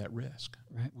 but you have that risk.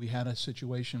 Right. We had a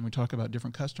situation, we talk about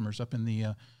different customers up in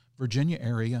the Virginia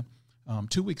area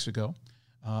 2 weeks ago.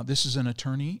 This is an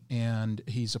attorney, and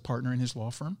he's a partner in his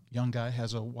law firm. Young guy,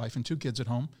 has a wife and 2 kids at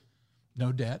home,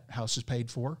 no debt, house is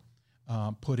paid for,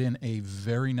 put in a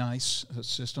very nice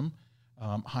system,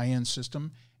 high-end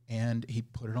system, and he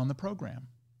put it on the program.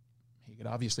 He could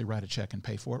obviously write a check and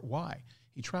pay for it. Why?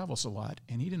 He travels a lot,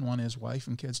 and he didn't want his wife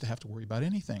and kids to have to worry about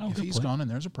anything. If he's gone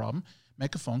and there's a problem,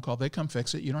 make a phone call. They come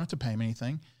fix it. You don't have to pay them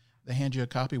anything. They hand you a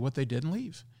copy of what they did and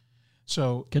leave.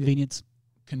 So convenience,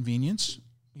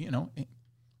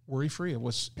 worry-free. It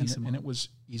was, and it was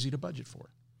easy to budget for.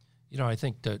 I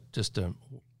think that just to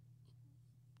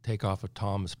take off of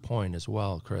Tom's point as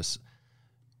well, Chris,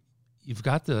 you've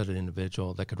got that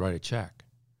individual that could write a check,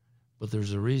 but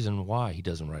there's a reason why he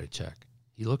doesn't write a check.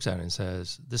 He looks at it and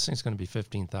says, this thing's going to be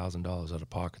 $15,000 out of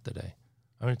pocket today.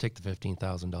 I'm going to take the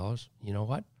 $15,000. You know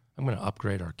what? I'm going to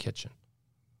upgrade our kitchen.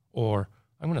 Or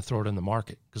I'm going to throw it in the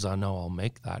market because I know I'll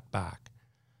make that back.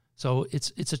 So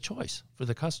it's a choice for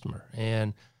the customer.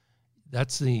 And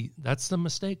that's the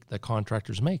mistake that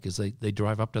contractors make is they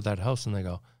drive up to that house and they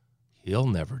go, he'll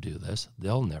never do this.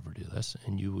 They'll never do this.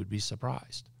 And you would be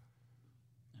surprised.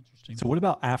 Interesting. So what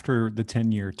about after the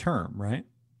 10-year term, right?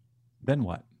 Then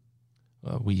what?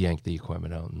 We yank the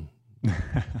equipment out and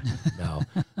no,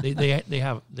 they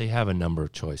have a number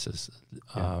of choices.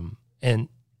 Yeah. And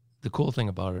the cool thing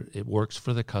about it, it works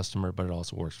for the customer, but it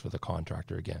also works for the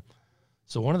contractor again.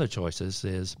 So one of the choices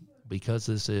is, because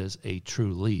this is a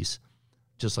true lease,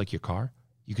 just like your car,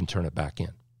 you can turn it back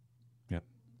in. Yep.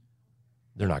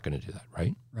 They're not going to do that,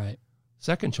 right? Right.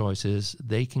 Second choice is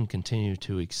they can continue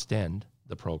to extend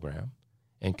the program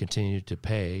and continue to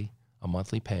pay a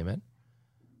monthly payment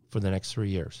for the next 3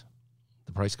 years.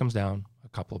 The price comes down a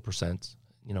couple of percent,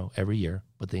 every year,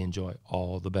 but they enjoy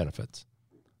all the benefits.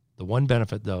 The one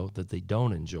benefit, though, that they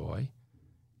don't enjoy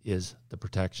is the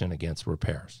protection against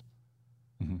repairs.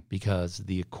 Mm-hmm. Because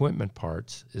the equipment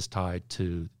parts is tied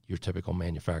to your typical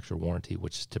manufacturer warranty,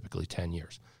 which is typically 10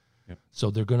 years. Yep.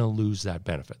 So they're going to lose that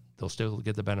benefit. They'll still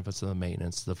get the benefits of the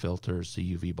maintenance, the filters,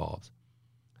 the UV bulbs.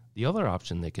 The other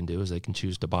option they can do is they can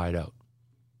choose to buy it out.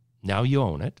 Now you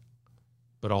own it,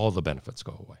 but all the benefits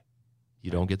go away.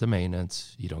 You don't get the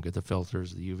maintenance, you don't get the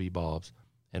filters, the UV bulbs,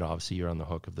 and obviously you're on the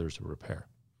hook if there's a repair.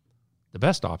 The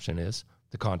best option is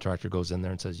the contractor goes in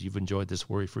there and says, you've enjoyed this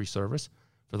worry-free service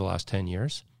for the last 10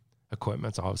 years.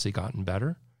 Equipment's obviously gotten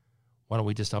better. Why don't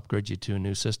we just upgrade you to a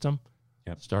new system,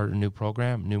 Start a new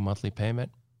program, new monthly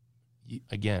payment.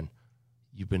 again,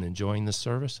 you've been enjoying this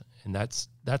service, and that's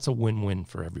a win-win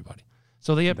for everybody.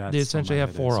 So they essentially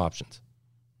have four options.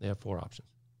 They have four options,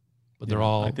 but they're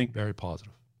all, I think, very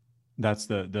positive. That's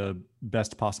the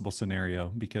best possible scenario,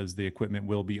 because the equipment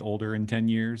will be older in 10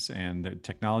 years and the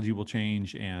technology will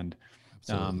change, and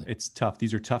it's tough.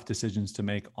 These are tough decisions to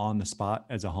make on the spot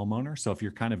as a homeowner. So if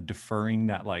you're kind of deferring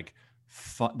that, like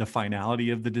the finality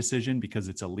of the decision because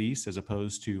it's a lease as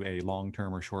opposed to a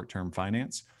long-term or short-term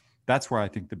finance, that's where I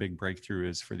think the big breakthrough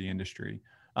is for the industry.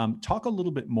 Talk a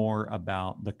little bit more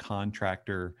about the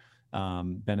contractor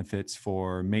benefits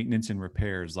for maintenance and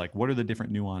repairs. Like, what are the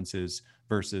different nuances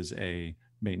versus a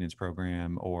maintenance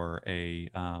program or a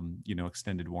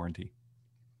extended warranty?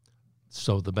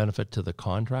 So the benefit to the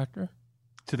contractor?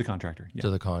 To the contractor, yeah. To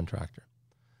the contractor.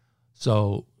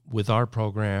 So with our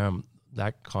program,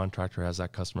 that contractor has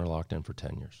that customer locked in for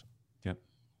 10 years. Yep.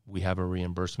 We have a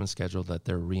reimbursement schedule that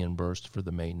they're reimbursed for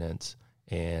the maintenance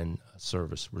and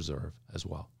service reserve as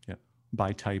well. Yep.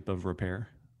 By type of repair?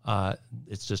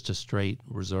 It's just a straight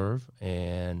reserve,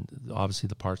 and obviously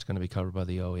the part's going to be covered by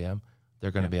the OEM.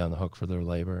 They're going to be on the hook for their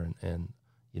labor and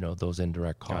those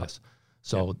indirect costs.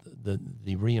 So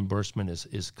the reimbursement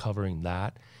is covering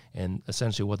that, and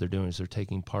essentially what they're doing is they're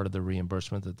taking part of the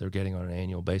reimbursement that they're getting on an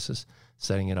annual basis,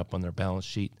 setting it up on their balance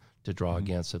sheet to draw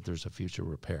against if there's a future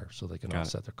repair, so they can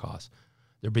offset their costs.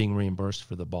 They're being reimbursed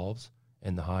for the bulbs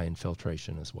and the high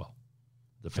infiltration as well,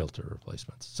 the filter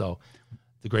replacements. So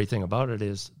the great thing about it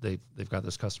is they've got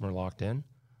this customer locked in.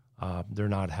 They're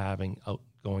not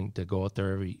going to go out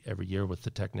there every year with the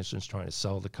technicians trying to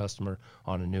sell the customer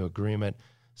on a new agreement,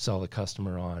 sell the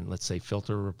customer on, let's say,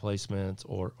 filter replacements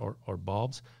or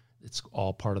bulbs. It's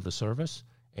all part of the service,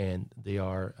 and they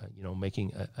are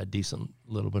making a decent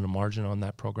little bit of margin on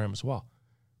that program as well.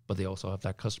 But they also have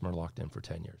that customer locked in for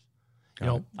 10 years.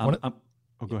 Go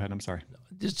ahead. I'm sorry.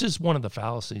 It's just one of the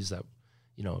fallacies that,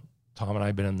 Tom and I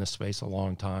have been in this space a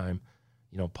long time.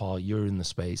 Paul, you're in the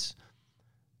space.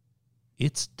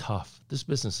 It's tough. This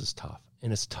business is tough,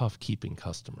 and it's tough keeping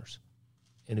customers.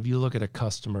 And if you look at a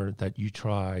customer that you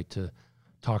try to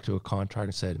talk to a contractor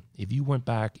and said, if you went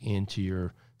back into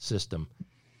your system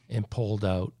and pulled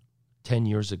out 10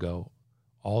 years ago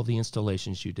all the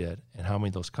installations you did and how many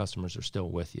of those customers are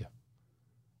still with you,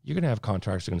 you're going to have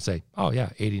contractors who are going to say, oh, yeah,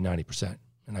 80, 90%.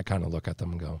 And I kind of look at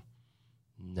them and go,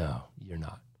 no, you're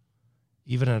not.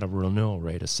 Even at a renewal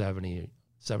rate of 70,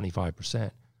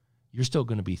 75%, you're still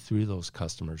going to be through those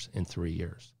customers in 3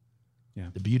 years. Yeah.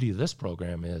 The beauty of this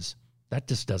program is that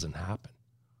just doesn't happen.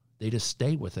 They just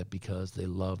stay with it because they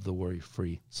love the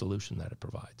worry-free solution that it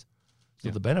provides. So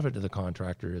the benefit to the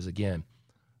contractor is, again,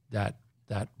 that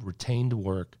retained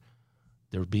work.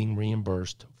 They're being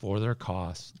reimbursed for their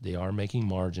costs. They are making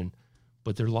margin,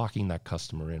 but they're locking that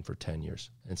customer in for 10 years.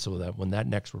 And so that when that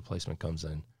next replacement comes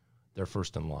in, they're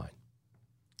first in line.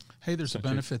 Hey, there's a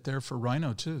benefit there for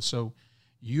Rhino too. So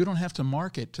you don't have to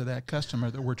market to that customer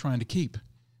that we're trying to keep.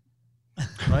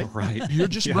 Right? Right. You're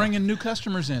just bringing new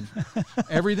customers in.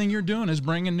 Everything you're doing is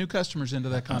bringing new customers into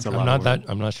that contract.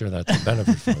 I'm not sure that's a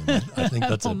benefit for them. I think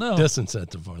that's a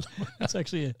disincentive for them. That's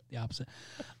actually the opposite.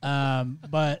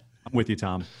 But I'm with you,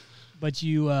 Tom. But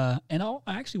you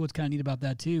actually what's kind of neat about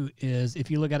that too is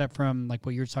if you look at it from like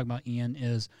what you're talking about, Ian,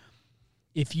 is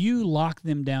if you lock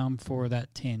them down for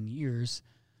that 10 years,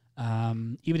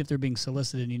 even if they're being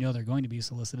solicited and they're going to be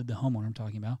solicited, the homeowner I'm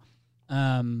talking about,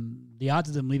 the odds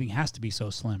of them leaving has to be so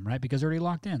slim, right? Because they're already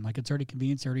locked in. Like, it's already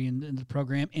convenient, it's already in the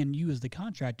program, and you as the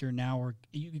contractor now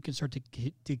you can start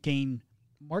to gain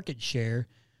market share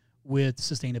with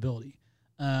sustainability.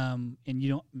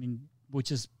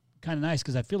 Which is kind of nice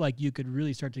because I feel like you could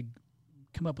really start to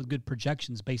come up with good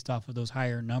projections based off of those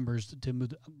higher numbers to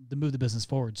move the business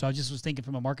forward. So I just was thinking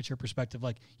from a market share perspective,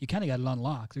 like, you kind of got it on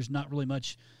lock. There's not really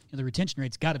much, the retention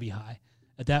rate's got to be high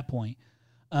at that point.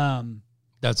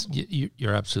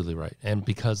 You're absolutely right. And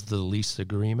because the lease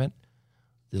agreement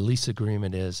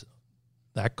is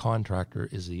that contractor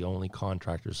is the only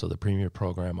contractor. So the Premier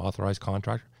Program authorized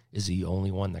contractor is the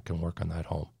only one that can work on that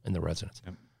home and the residence.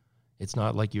 Yep. It's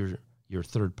not like your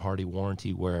third party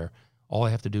warranty where all I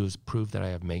have to do is prove that I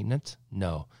have maintenance.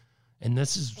 No. And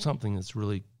this is something that's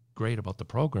really great about the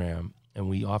program. And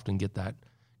we often get that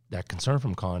concern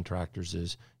from contractors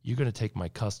is, you're going to take my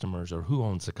customers, or who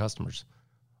owns the customers?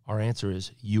 Our answer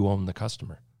is, you own the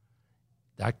customer.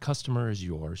 That customer is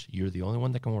yours. You're the only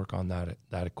one that can work on that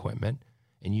equipment.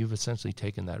 And you've essentially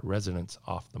taken that residence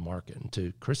off the market. And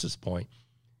to Chris's point,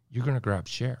 you're going to grab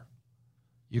share.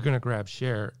 You're going to grab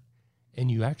share,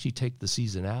 and you actually take the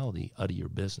seasonality out of your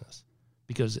business.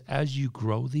 Because as you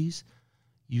grow these,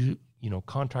 you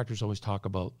contractors always talk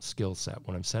about skill set.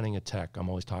 When I'm sending a tech, I'm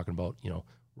always talking about,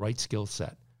 right skill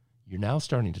set. You're now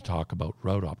starting to talk about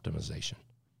road optimization.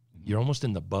 You're almost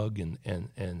in the bug and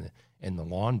the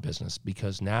lawn business,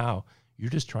 because now you're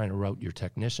just trying to route your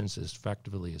technicians as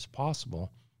effectively as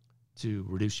possible to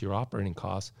reduce your operating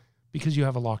costs because you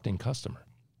have a locked-in customer.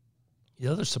 The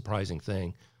other surprising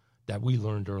thing that we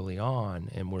learned early on,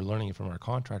 and we're learning it from our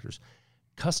contractors,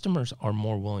 customers are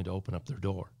more willing to open up their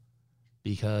door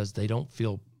because they don't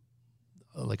feel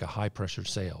like a high-pressure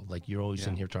sale, like you're always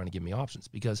in here trying to give me options.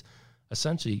 Because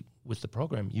essentially with the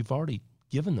program, you've already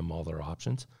given them all their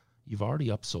options. You've already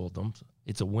upsold them.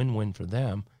 It's a win-win for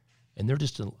them, and they're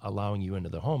just allowing you into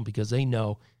their home because they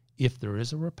know if there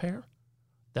is a repair,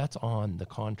 that's on the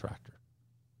contractor.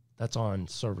 That's on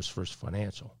Service First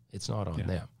Financial. It's not on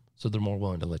them. So they're more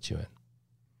willing to let you in.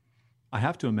 I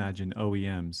have to imagine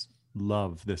OEMs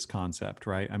love this concept,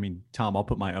 right? I mean, Tom, I'll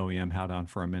put my OEM hat on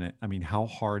for a minute. I mean, how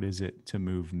hard is it to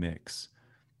move mix?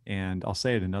 And I'll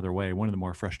say it another way. One of the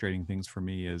more frustrating things for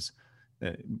me is,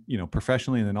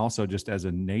 professionally, and then also just as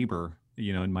a neighbor,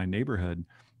 in my neighborhood,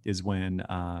 is when,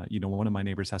 one of my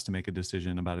neighbors has to make a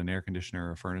decision about an air conditioner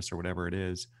or a furnace or whatever it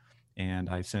is. And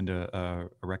I send a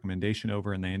recommendation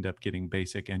over, and they end up getting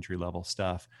basic entry level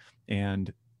stuff.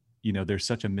 And, there's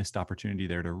such a missed opportunity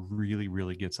there to really,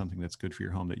 really get something that's good for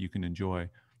your home that you can enjoy.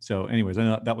 So anyways, I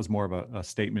know that was more of a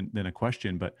statement than a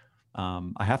question, but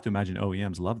I have to imagine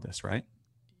OEMs love this, right?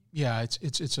 Yeah,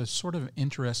 it's a sort of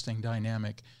interesting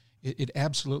dynamic. It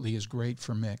absolutely is great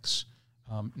for mix.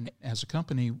 As a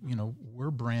company, we're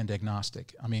brand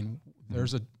agnostic. I mean,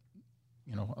 there's a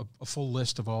full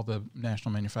list of all the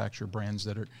national manufacturer brands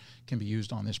that can be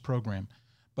used on this program.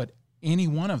 But any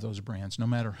one of those brands, no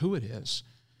matter who it is,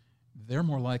 they're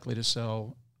more likely to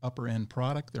sell upper end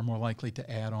product. They're more likely to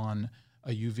add on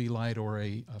a UV light or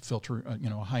a filter,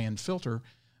 a high end filter,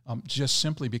 just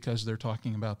simply because they're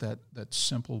talking about that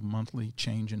simple monthly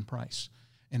change in price.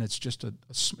 And it's just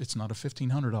it's not a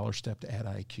 $1,500 step to add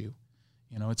IQ.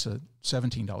 It's a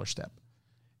 $17 step.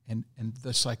 And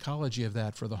the psychology of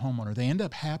that for the homeowner, they end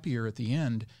up happier at the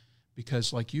end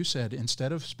because, like you said,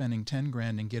 instead of spending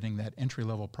 $10,000 and getting that entry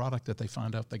level product that they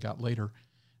found out they got later,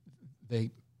 they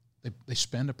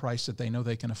spend a price that they know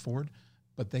they can afford,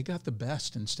 but they got the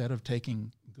best instead of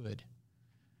taking good.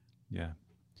 Yeah.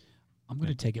 I'm going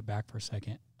to take it back for a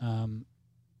second.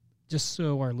 Just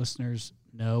so our listeners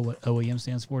know what OEM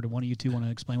stands for, do one of you two want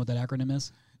to explain what that acronym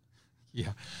is?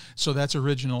 Yeah. So that's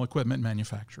original equipment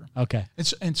manufacturer. Okay.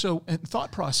 And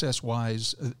thought process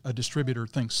wise, a distributor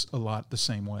thinks a lot the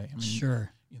same way. I mean,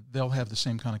 sure. They'll have the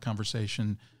same kind of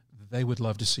conversation. They would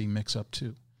love to see mix up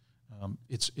too.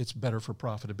 It's better for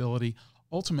profitability.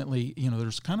 Ultimately,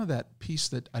 there's kind of that piece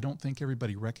that I don't think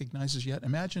everybody recognizes yet.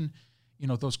 Imagine,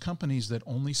 those companies that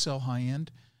only sell high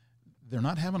end, they're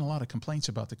not having a lot of complaints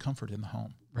about the comfort in the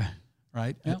home.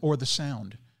 Right? Yep. Or the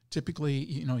sound. Typically,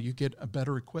 you get a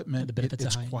better equipment.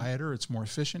 It's quieter. It's more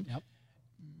efficient.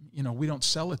 Yep. We don't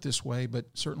sell it this way, but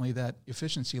certainly that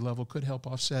efficiency level could help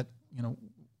offset,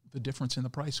 the difference in the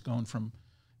price going from,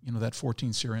 that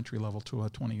 14 SEER entry level to a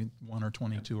 21 or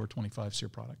 22 or 25 SEER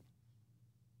product.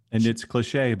 And it's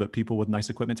cliche, but people with nice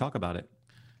equipment talk about it,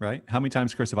 right? How many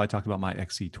times, Chris, have I talked about my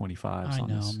XC25s? I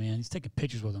know, man. He's taking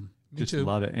pictures with them. Just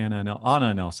love it. Anna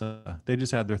and Elsa, they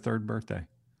just had their 3rd birthday.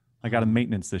 I got a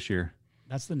maintenance this year.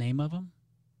 That's the name of them?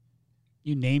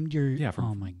 You named your... Yeah.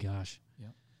 Oh, my gosh. Yep.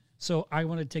 So I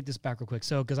want to take this back real quick.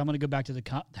 So, because I'm going to go back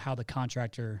to how the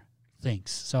contractor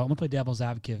thinks. So I'm going to play devil's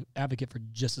advocate for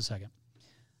just a second.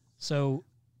 So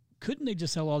couldn't they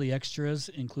just sell all the extras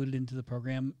included into the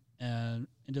program,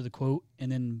 into the quote,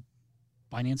 and then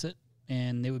finance it?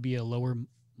 And it would be a lower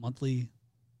monthly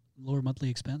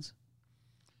expense?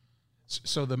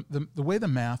 So the way the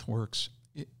math works...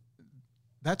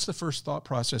 That's the first thought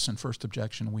process and first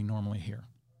objection we normally hear,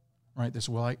 right?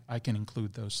 I can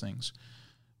include those things.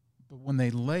 But when they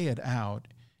lay it out,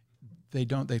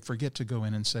 they forget to go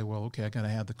in and say, well, okay, I got to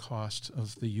add the cost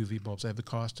of the UV bulbs. I have the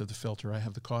cost of the filter. I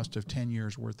have the cost of 10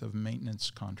 years worth of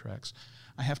maintenance contracts.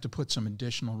 I have to put some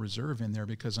additional reserve in there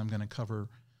because I'm going to cover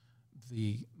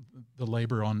the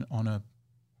labor on a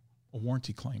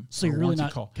warranty claim. So you're really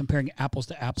not comparing apples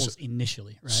to apples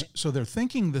initially, right? So they're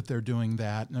thinking that they're doing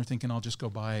that, and they're thinking, I'll just go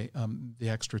buy the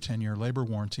extra 10-year labor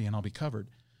warranty and I'll be covered.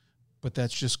 But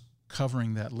that's just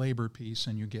covering that labor piece,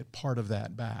 and you get part of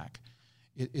that back.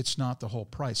 It's not the whole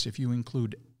price. If you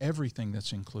include everything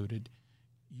that's included,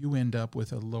 you end up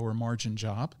with a lower margin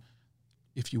job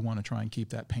if you want to try and keep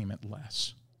that payment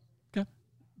less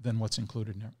than what's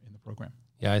included in the program.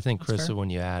 Yeah, I think, Chris, when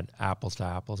you add apples to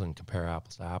apples and compare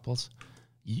apples to apples,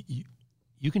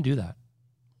 you can do that.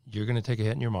 you're going to take a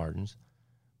hit in your margins,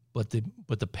 but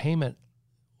the payment,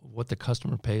 what the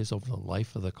customer pays over the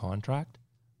life of the contract,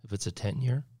 if it's a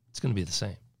 10-year, it's going to be the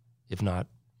same, if not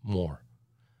more.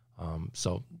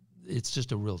 So it's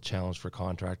just a real challenge for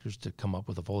contractors to come up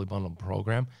with a fully bundled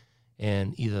program.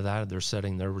 And either that or they're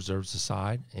setting their reserves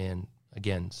aside and,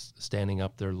 again, standing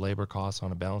up their labor costs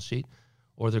on a balance sheet,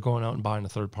 or they're going out and buying a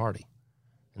third party.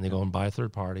 And they go and buy a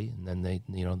third party, and then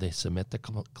they submit the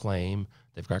claim.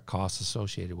 They've got costs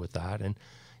associated with that. And,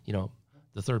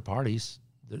 the third parties,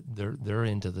 they're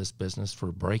into this business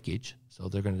for breakage, so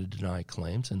they're going to deny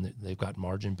claims, and they've got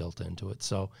margin built into it.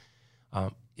 So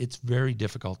it's very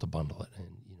difficult to bundle it.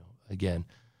 And, again,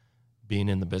 being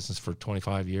in the business for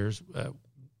 25 years,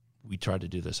 we tried to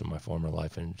do this in my former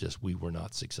life, and we were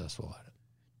not successful at it.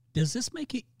 Does this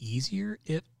make it easier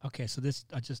so this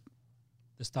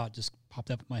thought just popped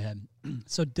up in my head.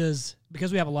 So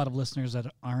because we have a lot of listeners that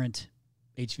aren't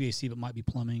HVAC but might be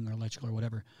plumbing or electrical or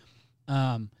whatever,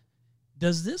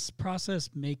 does this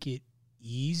process make it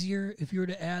easier if you were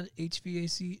to add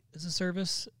HVAC as a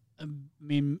service? I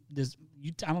mean,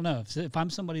 I don't know. If I'm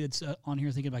somebody that's on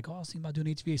here thinking like, I was thinking about doing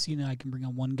HVAC, and I can bring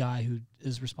on one guy who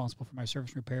is responsible for my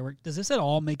service and repair work, does this at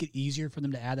all make it easier for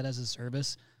them to add that as a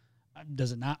service?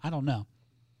 Does it not? I don't know.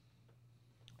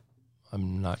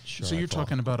 I'm not sure. So you're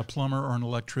talking about a plumber or an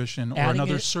electrician or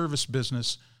another service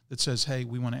business that says, hey,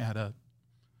 we want to add a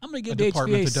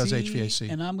department that does HVAC.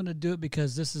 And I'm going to do it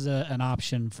because this is an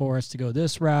option for us to go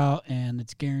this route, and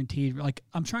it's guaranteed. Like,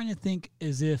 I'm trying to think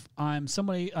as if I'm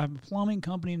a plumbing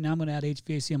company, and now I'm going to add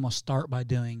HVAC. I'm going to start by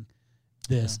doing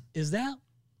this. Yeah. Is that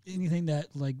anything that,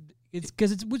 like, it's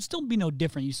because it would still be no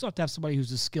different. You still have to have somebody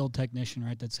who's a skilled technician,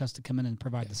 right, that has to come in and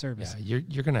provide the service. Yeah,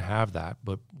 you're going to have that.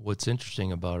 But what's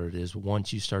interesting about it is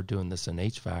once you start doing this in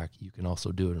HVAC, you can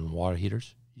also do it in water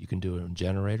heaters. You can do it in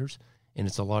generators. And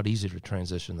it's a lot easier to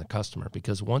transition the customer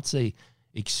because once they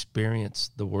experience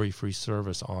the worry-free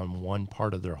service on one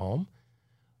part of their home,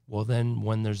 well, then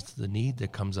when there's the need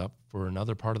that comes up for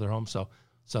another part of their home, so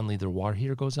suddenly their water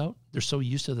heater goes out, they're so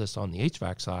used to this on the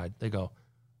HVAC side, they go,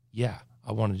 yeah,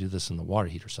 I want to do this on the water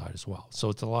heater side as well. So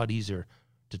it's a lot easier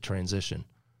to transition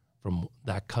from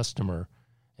that customer.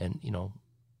 And,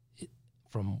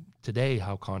 from today,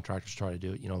 how contractors try to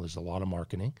do it, there's a lot of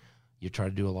marketing. You try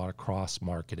to do a lot of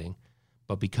cross-marketing.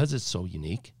 But because it's so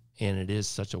unique and it is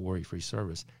such a worry-free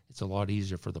service, it's a lot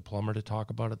easier for the plumber to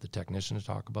talk about it, the technician to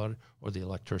talk about it, or the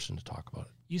electrician to talk about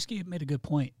it. You made a good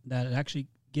point that it actually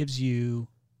gives you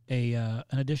an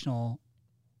additional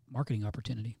marketing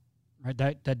opportunity. Right,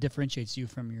 that differentiates you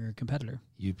from your competitor.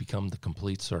 You become the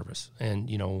complete service. And,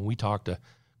 when we talk to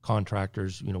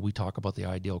contractors, we talk about the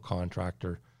ideal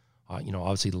contractor,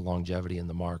 obviously the longevity in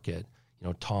the market.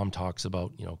 Tom talks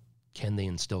about, can they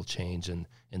instill change in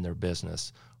their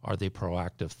business? Are they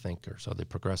proactive thinkers? Are they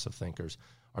progressive thinkers?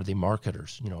 Are they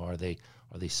marketers? Are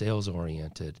they sales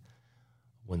oriented?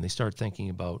 When they start thinking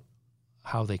about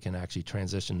how they can actually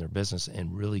transition their business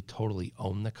and really totally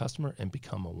own the customer and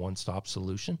become a one-stop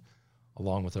solution,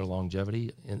 along with their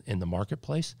longevity in the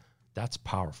marketplace, that's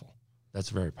powerful. That's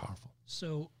very powerful.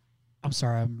 So, I'm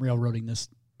sorry, I'm railroading this,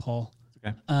 Paul.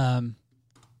 Okay.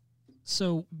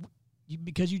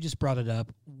 Because you just brought it up,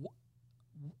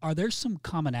 are there some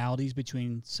commonalities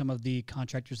between some of the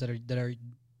contractors that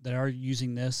are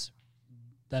using this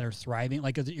that are thriving?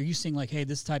 Like, are you seeing like, hey,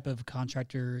 this type of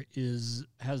contractor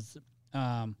has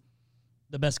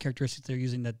the best characteristics they're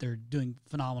using, that they're doing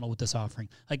phenomenal with this offering?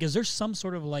 Like, is there some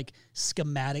sort of like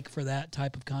schematic for that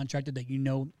type of contractor that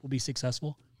will be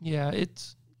successful? Yeah,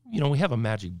 it's, we have a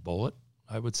magic bullet,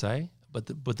 I would say, but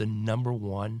the number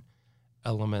one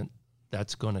element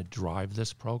that's going to drive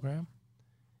this program,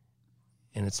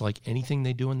 and it's like anything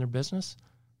they do in their business,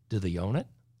 do they own it?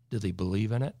 Do they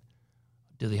believe in it?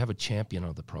 Do they have a champion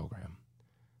of the program?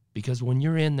 Because when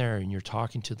you're in there and you're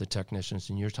talking to the technicians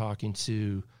and you're talking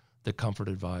to the comfort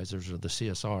advisors or the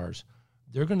CSRs,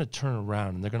 they're going to turn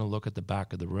around and they're going to look at the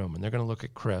back of the room and they're going to look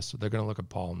at Chris, or they're going to look at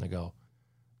Paul, and they go,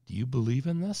 do you believe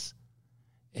in this?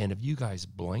 And if you guys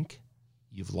blink,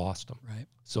 you've lost them. Right.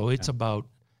 So it's about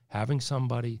having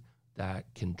somebody that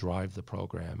can drive the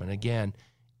program. And again,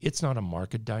 it's not a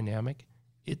market dynamic.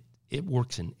 It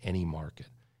works in any market.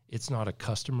 It's not a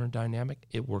customer dynamic.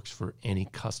 It works for any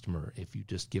customer if you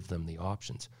just give them the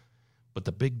options. But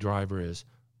the big driver is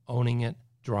owning it,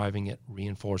 driving it,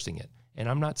 reinforcing it. And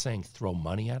I'm not saying throw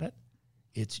money at it.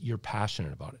 It's you're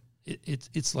passionate about it.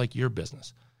 It's like your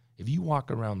business. If you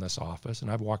walk around this office,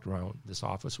 and I've walked around this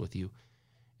office with you,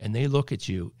 and they look at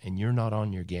you and you're not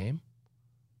on your game,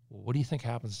 well, what do you think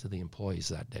happens to the employees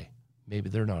that day? Maybe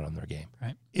they're not on their game.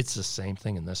 Right. It's the same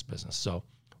thing in this business. So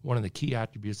one of the key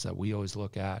attributes that we always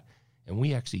look at And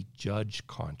we actually judge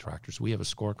contractors. We have a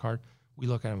scorecard. We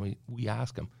look at them, we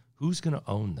ask them, who's going to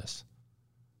own this?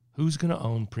 Who's going to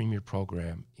own Premier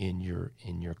Program in your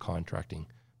contracting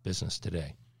business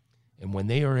today? And when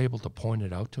they are able to point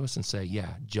it out to us and say,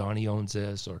 yeah, Johnny owns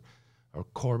this or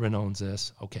Corbin owns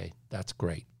this, okay, that's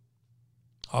great.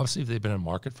 Obviously, if they've been in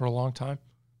market for a long time,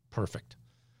 perfect.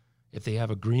 If they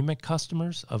have agreement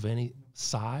customers of any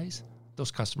size,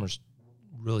 those customers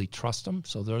really trust them,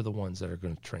 so they're the ones that are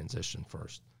going to transition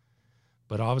first.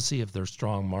 But obviously, if they're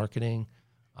strong marketing,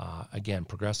 again,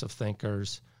 progressive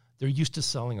thinkers, they're used to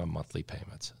selling on monthly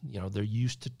payments. They're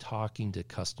used to talking to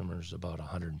customers about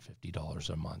 $150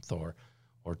 a month or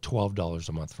 $12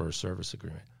 a month for a service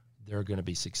agreement. They're going to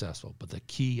be successful. But the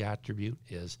key attribute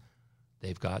is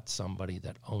they've got somebody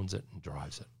that owns it and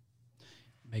drives it.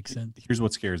 Makes sense. Here's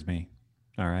what scares me.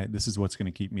 All right. This is what's going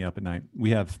to keep me up at night.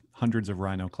 We have hundreds of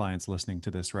Rhino clients listening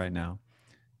to this right now,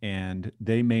 and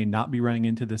they may not be running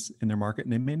into this in their market,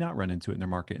 and they may not run into it in their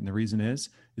market. And the reason is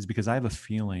because I have a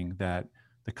feeling that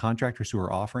the contractors who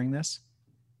are offering this,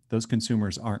 those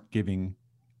consumers aren't giving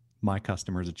my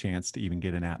customers a chance to even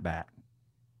get an at-bat.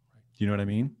 Do you know what I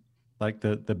mean? Like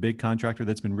the big contractor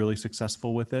that's been really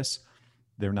successful with this,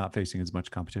 they're not facing as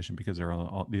much competition because they're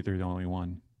the only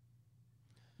one.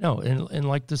 No, and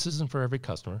like this isn't for every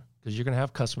customer, because you're going to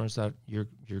have customers that you're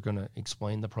going to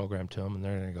explain the program to them, and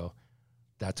they're going to go,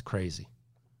 that's crazy.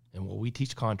 And what we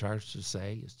teach contractors to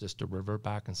say is just to revert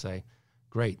back and say,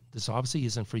 great, this obviously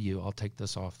isn't for you. I'll take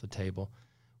this off the table.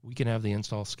 We can have the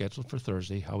install scheduled for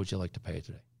Thursday. How would you like to pay it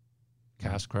today?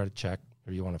 Cash, credit, check,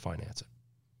 or you want to finance it?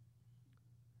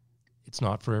 It's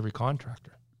not for every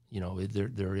contractor.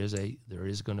 There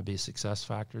is going to be a success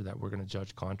factor that we're going to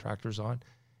judge contractors on.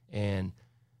 And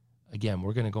again,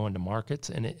 we're going to go into markets,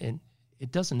 and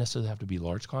it doesn't necessarily have to be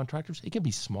large contractors. It can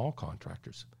be small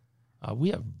contractors. We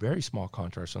have very small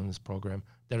contractors on this program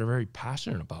that are very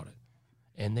passionate about it,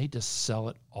 and they just sell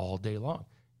it all day long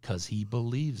because he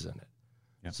believes in it.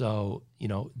 Yep. So,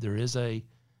 there is an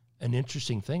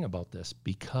interesting thing about this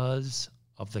because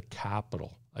of the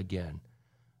capital, again,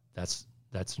 that's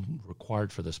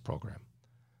required for this program.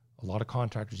 A lot of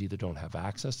contractors either don't have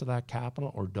access to that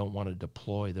capital or don't want to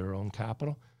deploy their own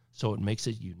capital. So it makes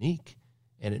it unique,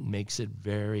 and it makes it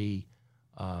very,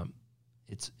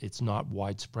 it's not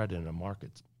widespread in a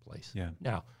marketplace. Yeah.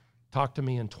 Now, talk to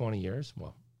me in 20 years.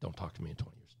 Well, don't talk to me in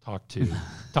 20 years.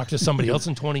 Talk to somebody else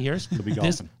in 20 years.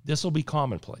 This will be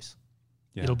commonplace.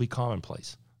 Yeah. It'll be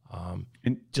commonplace. And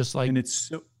it's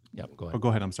so. Yeah, go ahead. Oh, go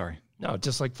ahead. I'm sorry. No,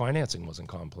 just like financing wasn't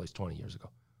commonplace 20 years ago.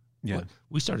 Yeah. But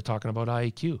we started talking about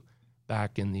IAQ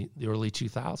back in the early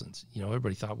 2000s.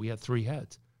 Everybody thought we had three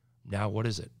heads. Now, what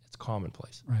is it? It's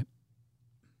commonplace. Right.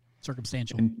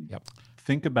 Circumstantial. And yep.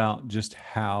 Think about just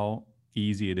how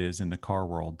easy it is in the car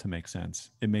world to make sense.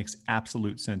 It makes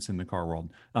absolute sense in the car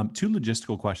world. Two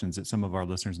logistical questions that some of our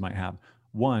listeners might have.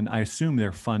 One, I assume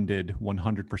they're funded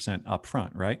 100%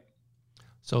 upfront, right?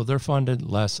 So they're funded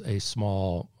less a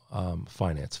small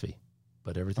finance fee,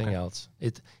 but everything else,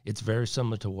 it's very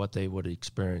similar to what they would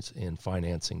experience in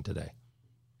financing today.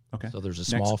 Okay. So there's a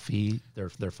small fee.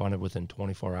 They're funded within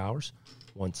 24 hours.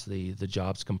 Once the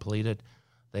job's completed,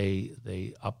 they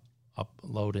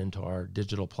upload into our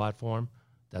digital platform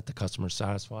that the customer's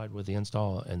satisfied with the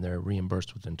install, and they're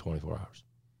reimbursed within 24 hours.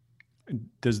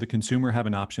 Does the consumer have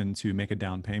an option to make a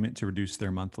down payment to reduce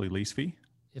their monthly lease fee?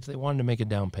 If they wanted to make a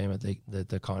down payment,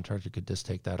 the contractor could just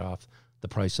take that off the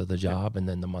price of the job, and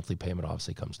then the monthly payment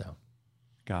obviously comes down.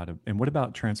 Got it. And what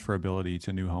about transferability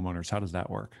to new homeowners? How does that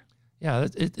work? Yeah,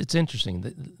 it's interesting.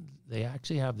 They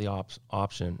actually have the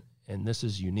option, and this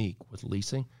is unique with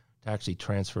leasing, to actually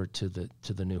transfer to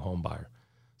the new home buyer.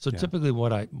 So typically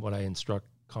what I instruct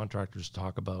contractors to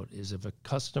talk about is if a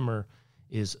customer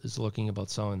is looking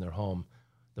about selling their home,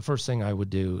 the first thing I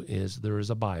would do is there is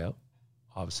a buyout,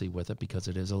 obviously with it because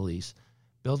it is a lease.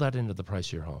 Build that into the price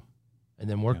of your home, and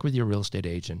then work with your real estate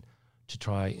agent to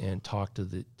try and talk to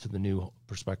the new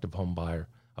prospective home buyer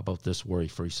about this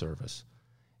worry-free service.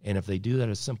 And if they do that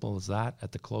as simple as that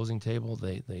at the closing table,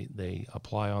 they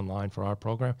apply online for our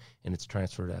program, and it's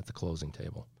transferred at the closing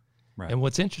table. Right. And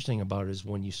what's interesting about it is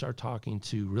when you start talking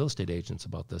to real estate agents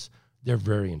about this, they're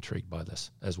very intrigued by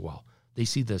this as well. They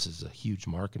see this as a huge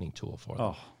marketing tool for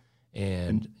them.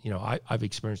 And I've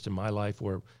experienced in my life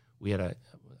where we had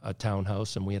a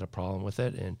townhouse and we had a problem with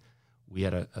it, and we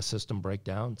had a system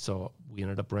breakdown, so we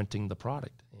ended up renting the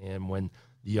product. And when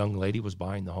the young lady was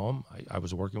buying the home, I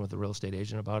was working with the real estate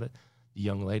agent about it. The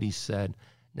young lady said,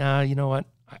 "Nah, you know what?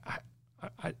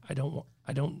 I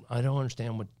don't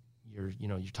understand what you're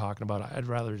talking about. I'd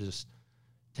rather just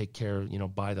take care,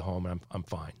 buy the home, and I'm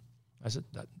fine." I said,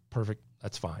 "That perfect.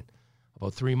 That's fine."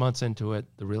 About 3 months into it,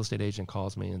 the real estate agent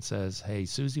calls me and says, hey,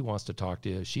 Susie wants to talk to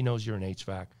you. She knows you're in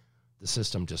HVAC. The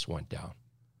system just went down.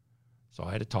 So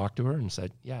I had to talk to her and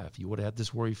said, yeah, if you would have had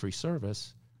this worry-free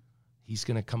service, he's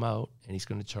going to come out and he's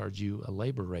going to charge you a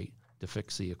labor rate to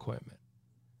fix the equipment.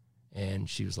 And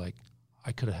she was like,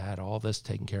 I could have had all this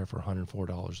taken care of for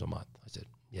 $104 a month. I said,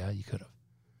 yeah, you could have.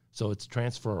 So it's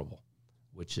transferable,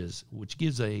 which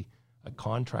gives a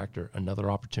contractor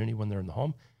another opportunity when they're in the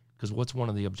home. Because what's one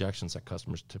of the objections that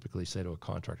customers typically say to a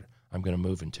contractor? I'm going to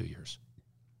move in 2 years.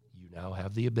 You now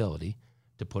have the ability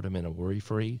to put them in a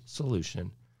worry-free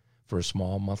solution for a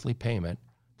small monthly payment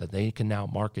that they can now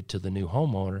market to the new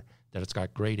homeowner that it's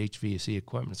got great HVAC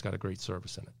equipment, it's got a great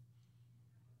service in it.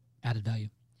 Added value.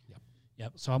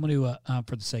 Yep. So I'm going to,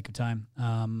 for the sake of time,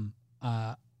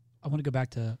 I want to go back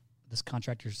to this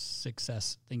contractor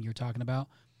success thing you're talking about.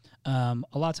 A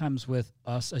lot of times with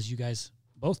us, as you guys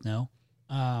both know,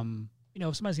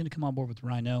 if somebody's going to come on board with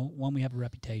Rhino, one, we have a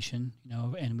reputation,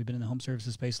 and we've been in the home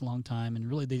services space a long time, and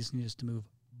really they just need us to move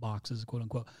boxes, quote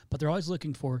unquote. But they're always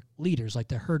looking for leaders, like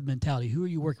the herd mentality. Who are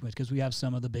you working with? Because we have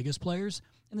some of the biggest players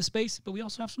in the space, but we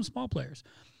also have some small players,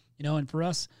 and for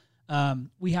us,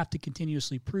 we have to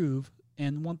continuously prove.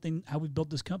 And one thing, how we've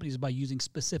built this company is by using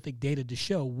specific data to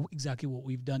show exactly what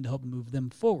we've done to help move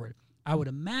them forward. I would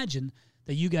imagine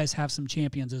that you guys have some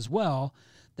champions as well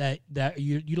that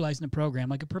you're utilizing the program.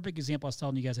 Like a perfect example I was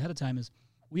telling you guys ahead of time is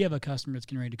we have a customer that's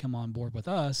getting ready to come on board with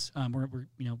us.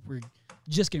 We're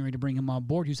just getting ready to bring him on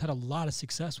board, who's had a lot of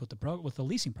success with the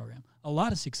leasing program, a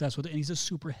lot of success with it, and he's a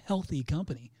super healthy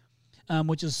company,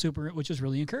 which is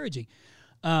really encouraging.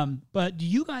 But do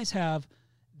you guys have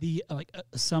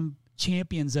some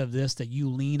champions of this that you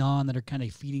lean on that are kind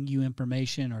of feeding you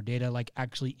information or data like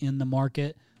actually in the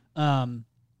market? And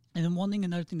then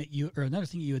another thing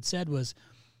you had said was,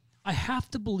 I have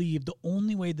to believe the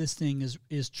only way this thing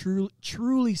is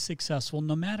truly successful,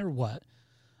 no matter what,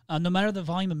 no matter the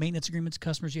volume of maintenance agreements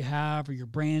customers you have or your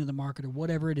brand in the market or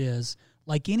whatever it is,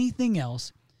 like anything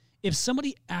else, if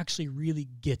somebody actually really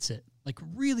gets it,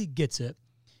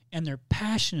 and they're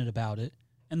passionate about it,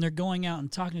 and they're going out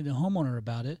and talking to the homeowner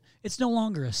about it, it's no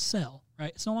longer a sell,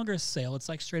 right? It's no longer a sale. It's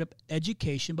like straight up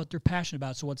education, but they're passionate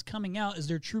about it. So what's coming out is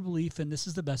their true belief, and this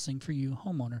is the best thing for you,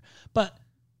 homeowner. But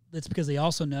that's because they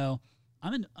also know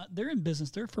they're in business.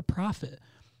 They're for profit,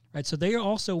 right? So they are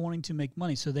also wanting to make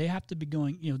money. So they have to be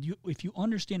going, if you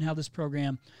understand how this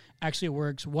program actually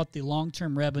works, what the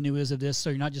long-term revenue is of this, so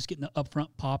you're not just getting the upfront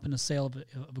pop and the sale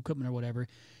of equipment or whatever,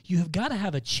 you have got to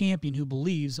have a champion who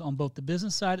believes on both the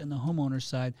business side and the homeowner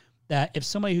side that if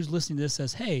somebody who's listening to this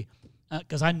says, hey,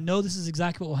 because I know this is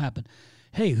exactly what will happen,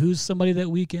 hey, who's somebody that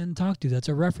we can talk to that's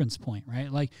a reference point, right?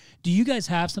 Like, do you guys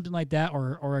have something like that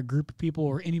or a group of people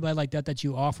or anybody like that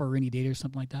you offer or any data or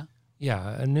something like that?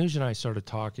 Yeah, Anuj and I started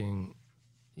talking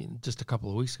just a couple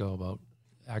of weeks ago about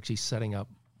actually setting up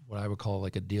what I would call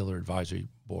like a dealer advisory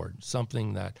board,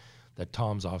 something that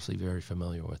Tom's obviously very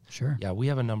familiar with. Sure. Yeah, we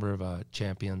have a number of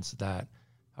champions that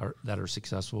are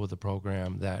successful with the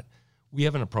program that we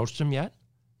haven't approached them yet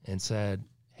and said,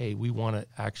 hey, we want to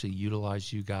actually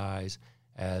utilize you guys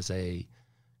as a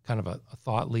kind of a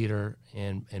thought leader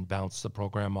and bounce the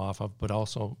program off of, but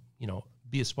also,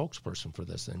 be a spokesperson for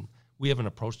this. And we haven't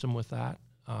approached them with that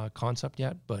concept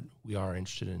yet, but we are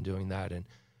interested in doing that. And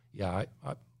yeah,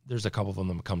 there's a couple of them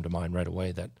that come to mind right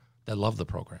away that love the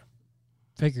program.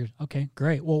 Figured. Okay,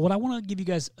 great. Well, what I want to give you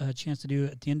guys a chance to do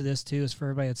at the end of this too is for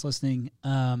everybody that's listening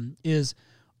is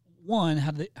one,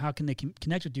 how can they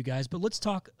connect with you guys? But let's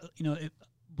talk,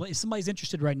 if somebody's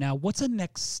interested right now, what's the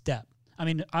next step? I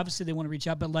mean, obviously they want to reach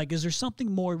out, but is there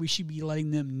something more we should be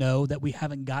letting them know that we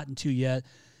haven't gotten to yet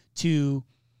to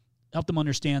help them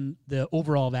understand the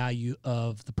overall value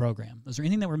of the program? Is there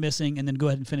anything that we're missing? And then go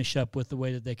ahead and finish up with the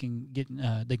way that they can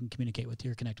communicate with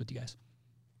you or connect with you guys.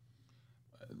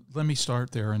 Let me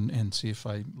start there and see if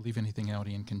I leave anything out.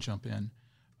 Ian can jump in.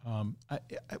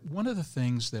 One of the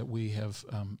things that we have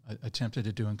attempted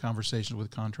to do in conversations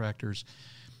with contractors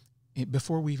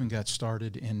before we even got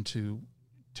started into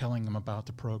telling them about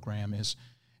the program is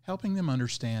helping them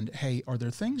understand, hey, are there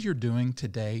things you're doing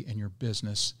today in your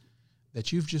business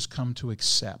that you've just come to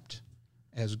accept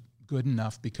as good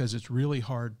enough because it's really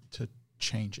hard to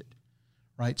change it,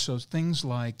 right? So things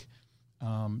like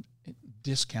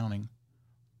discounting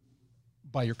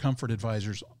by your comfort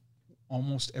advisors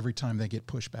almost every time they get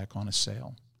pushback on a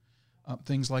sale.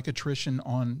 Things like attrition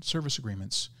on service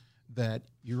agreements that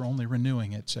you're only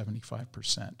renewing at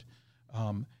 75%.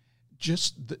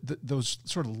 Just those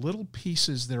sort of little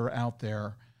pieces that are out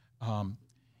there,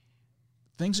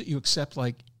 things that you accept,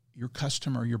 like your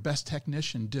customer, your best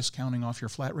technician discounting off your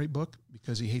flat rate book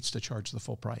because he hates to charge the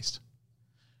full price.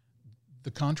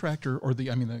 the contractor or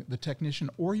the technician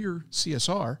or your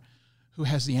CSR who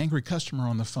has the angry customer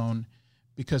on the phone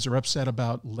because they're upset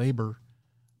about labor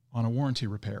on a warranty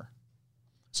repair.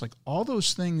 It's like all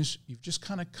those things you've just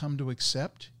kind of come to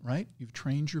accept, right? You've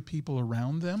trained your people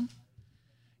around them.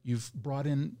 You've brought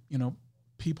in,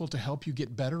 people to help you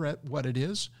get better at what it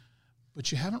is,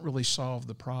 but you haven't really solved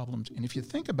the problems. And if you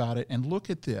think about it and look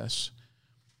at this,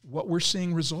 what we're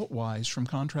seeing result-wise from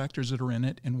contractors that are in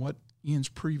it and what Ian's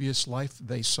previous life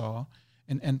they saw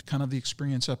and kind of the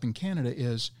experience up in Canada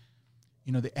is,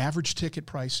 the average ticket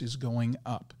price is going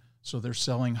up. So they're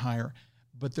selling higher,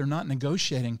 but they're not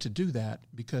negotiating to do that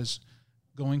because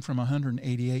going from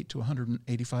 $188 to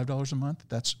 $185 a month,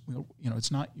 that's,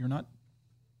 it's not, you're not,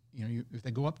 if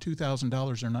they go up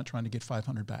 $2,000, they're not trying to get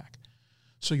 $500 back.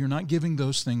 So you're not giving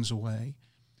those things away.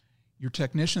 Your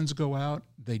technicians go out,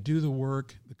 they do the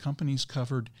work, the company's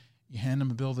covered, you hand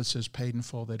them a bill that says paid in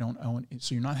full, they don't owe it.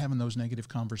 So you're not having those negative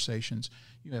conversations.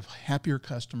 You have happier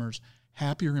customers,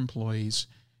 happier employees.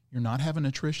 You're not having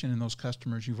attrition in those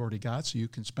customers you've already got, so you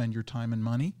can spend your time and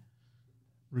money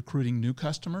recruiting new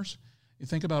customers. You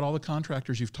think about all the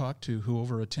contractors you've talked to who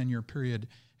over a 10-year period,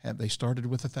 they started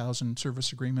with 1,000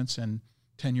 service agreements and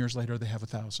 10 years later they have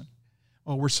 1,000.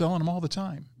 Oh, we're selling them all the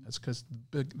time. That's because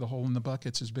the hole in the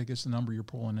bucket's as big as the number you're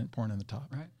pouring in the top.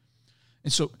 Right.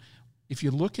 And so if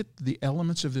you look at the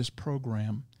elements of this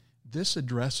program, this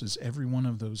addresses every one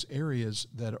of those areas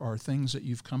that are things that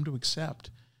you've come to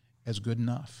accept as good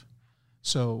enough.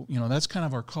 So, that's kind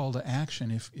of our call to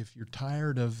action. If you're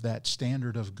tired of that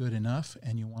standard of good enough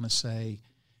and you want to say,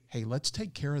 hey, let's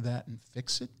take care of that and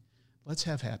fix it. Let's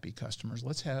have happy customers.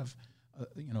 Let's have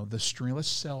the stream. Let's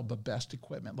sell the best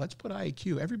equipment. Let's put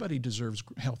IAQ. Everybody deserves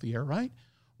healthy air, right?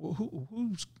 Well,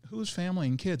 whose family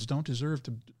and kids don't deserve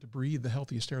to breathe the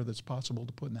healthiest air that's possible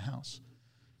to put in the house?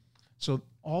 So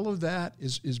all of that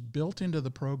is built into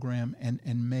the program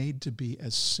and made to be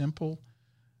as simple.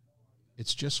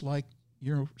 It's just like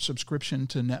your subscription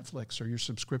to Netflix or your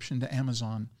subscription to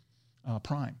Amazon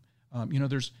Prime.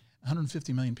 There's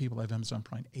 150 million people have Amazon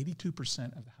Prime.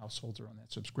 82% of the households are on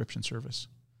that subscription service.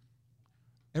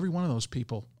 Every one of those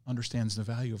people understands the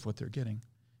value of what they're getting.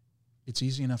 It's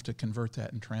easy enough to convert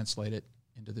that and translate it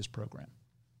into this program.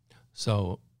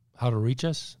 So how to reach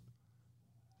us?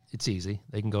 It's easy.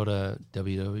 They can go to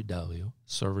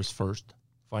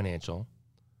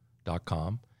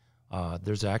www.servicefirstfinancial.com.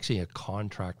 There's actually a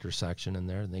contractor section in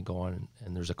there, and they go on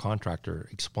and there's a contractor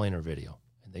explainer video,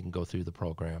 and they can go through the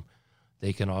program.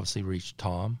 They can obviously reach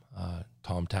Tom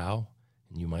Towe,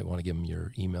 and you might want to give him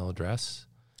your email address.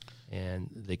 And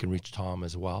they can reach Tom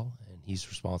as well, and he's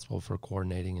responsible for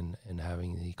coordinating and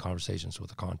having the conversations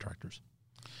with the contractors.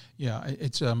 Yeah,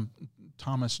 it's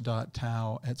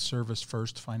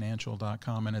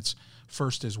thomas.towe@servicefirstfinancial.com, and it's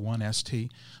first is one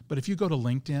ST. But if you go to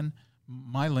LinkedIn,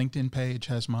 my LinkedIn page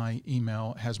has my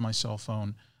email, has my cell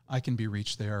phone. I can be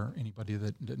reached there, anybody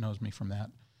that knows me from that.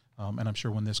 And I'm sure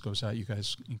when this goes out, you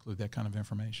guys include that kind of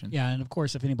information. Yeah, and of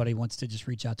course, if anybody wants to just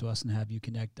reach out to us and have you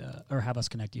connect or have us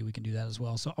connect you, we can do that as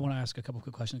well. So I want to ask a couple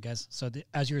quick questions, guys. So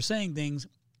as you were saying things,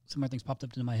 some of my things popped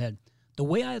up into my head. The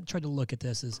way I tried to look at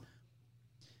this is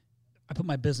I put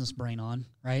my business brain on,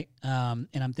 right? And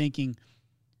I'm thinking,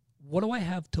 what do I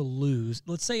have to lose?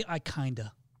 Let's say I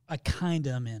kinda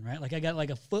am in, right? Like I got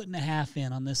like a foot and a half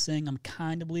in on this thing. I'm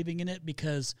kind of believing in it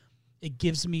because it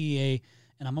gives me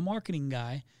and I'm a marketing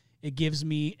guy, it gives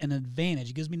me an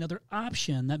advantage. It gives me another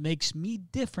option that makes me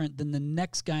different than the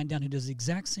next guy down who does the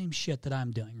exact same shit that I'm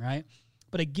doing, right?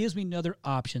 But it gives me another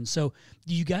option. So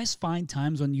do you guys find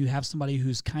times when you have somebody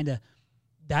who's kind of,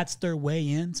 that's their way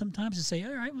in sometimes to say,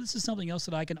 all right, well, this is something else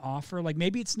that I can offer. Like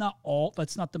maybe it's not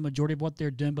that's not the majority of what they're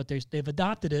doing, but they've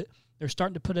adopted it. They're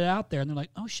starting to put it out there and they're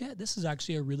like, oh shit, this is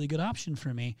actually a really good option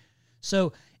for me.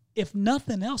 So if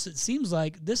nothing else, it seems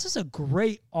like this is a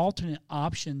great alternate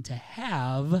option to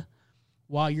have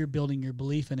while you're building your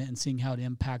belief in it and seeing how it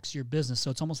impacts your business. So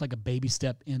it's almost like a baby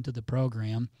step into the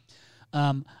program.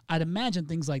 I'd imagine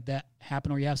things like that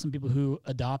happen, or you have some people who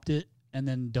adopt it and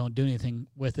then don't do anything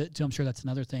with it. So I'm sure that's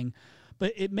another thing.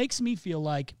 But it makes me feel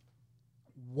like,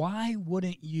 why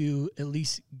wouldn't you at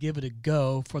least give it a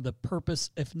go for the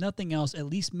purpose, if nothing else, at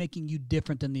least making you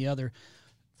different than the other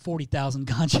 40,000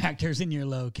 contractors in your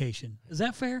location? Is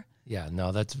that fair? Yeah,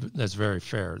 no, that's very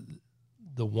fair.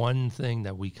 The one thing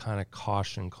that we kind of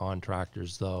caution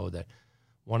contractors, though, that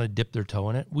want to dip their toe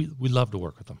in it, we love to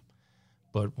work with them.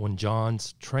 But when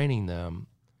John's training them,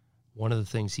 one of the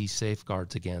things he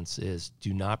safeguards against is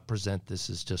do not present this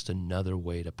as just another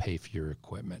way to pay for your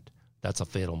equipment. That's a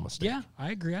fatal mistake. Yeah,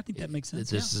 I agree. I think that makes sense.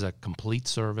 This is a complete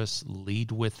service.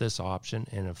 Lead with this option.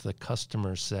 And if the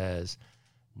customer says,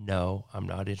 no, I'm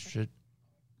not interested,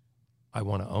 I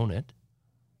want to own it,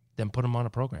 then put them on a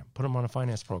program, put them on a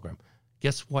finance program.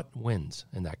 Guess what wins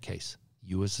in that case?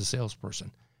 You as a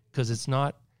salesperson, because it's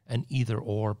not an either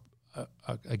or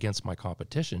against my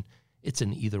competition. It's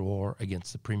an either or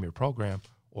against the premier program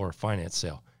or a finance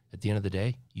sale. At the end of the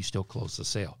day, you still close the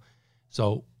sale.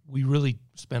 So we really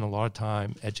spend a lot of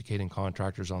time educating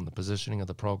contractors on the positioning of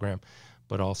the program,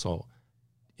 but also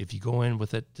if you go in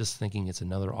with it just thinking it's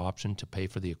another option to pay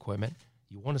for the equipment,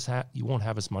 you won't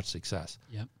have as much success.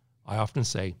 Yep. I often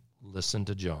say, listen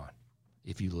to John.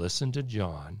 If you listen to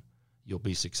John, you'll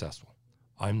be successful.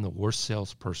 I'm the worst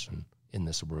salesperson in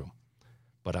this room,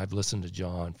 but I've listened to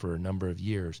John for a number of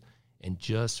years, and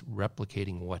just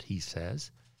replicating what he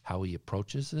says, how he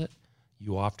approaches it,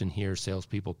 you often hear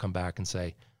salespeople come back and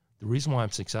say, the reason why I'm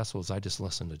successful is I just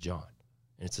listened to John.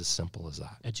 And it's as simple as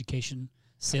that. Education,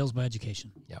 sales by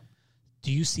education. Yep.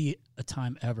 Do you see a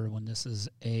time ever when this is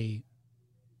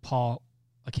Paul,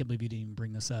 I can't believe you didn't even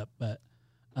bring this up, but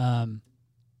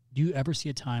do you ever see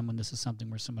a time when this is something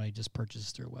where somebody just purchases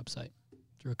through a website,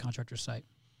 through a contractor site,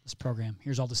 this program?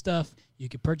 Here's all the stuff. You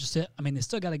can purchase it. I mean, they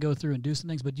still got to go through and do some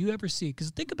things, but do you ever see, because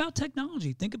think about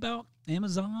technology. Think about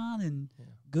Amazon and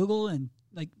Google and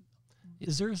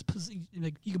is there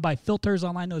you can buy filters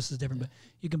online? I know this is different, but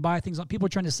you can buy things. People are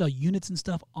trying to sell units and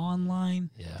stuff online.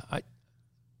 Yeah,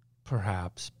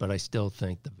 perhaps, but I still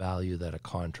think the value that a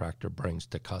contractor brings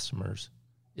to customers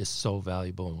is so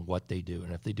valuable in what they do.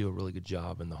 And if they do a really good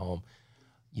job in the home,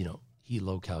 heat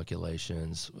load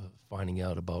calculations, finding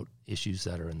out about issues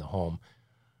that are in the home,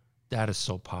 that is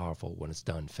so powerful when it's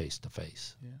done face to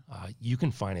face. You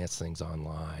can finance things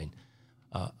online.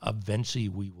 Eventually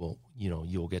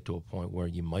you'll get to a point where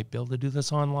you might be able to do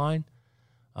this online.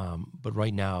 But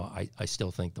right now, I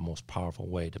still think the most powerful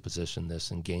way to position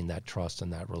this and gain that trust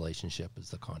and that relationship is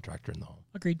the contractor in the home.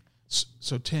 Agreed.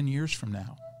 So 10 years from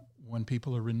now, when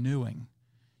people are renewing,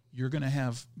 you're going to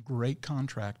have great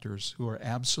contractors who are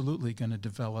absolutely going to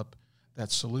develop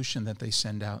that solution that they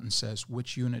send out and says,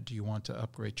 which unit do you want to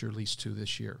upgrade your lease to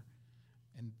this year?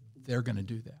 And they're going to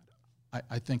do that.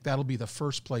 I think that'll be the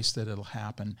first place that it'll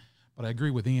happen. But I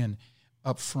agree with Ian.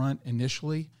 Up front,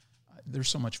 initially, there's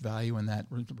so much value in that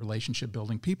relationship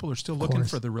building. People are still looking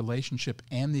for the relationship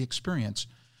and the experience.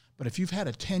 But if you've had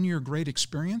a 10-year great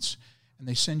experience and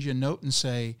they send you a note and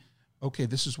say, okay,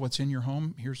 this is what's in your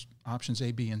home, here's options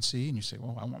A, B, and C, and you say,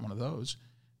 well, I want one of those,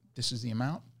 this is the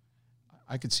amount,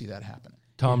 I could see that happening.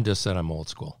 Tom just said I'm old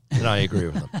school, and I agree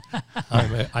with him.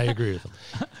 I agree with him.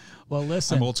 Well,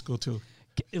 listen. I'm old school, too.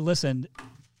 Listen,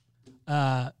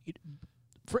 in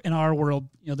our world,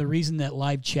 the reason that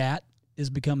live chat has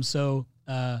become so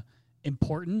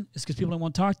important is because people don't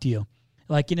want to talk to you.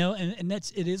 And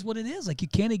it is what it is. You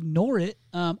can't ignore it.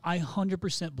 I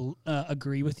 100%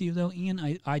 agree with you, though,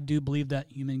 Ian. I do believe that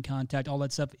human contact, all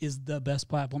that stuff, is the best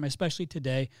platform, especially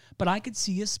today. But I could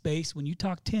see a space when you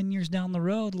talk 10 years down the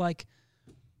road,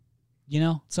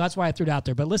 so that's why I threw it out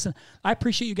there. But listen, I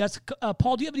appreciate you guys.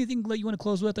 Paul, do you have anything that you want to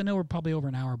close with? I know we're probably over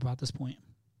an hour about this point.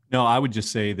 No, I would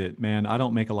just say that, man, I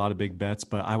don't make a lot of big bets,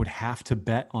 but I would have to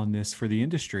bet on this for the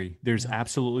industry. There's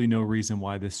absolutely no reason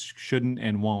why this shouldn't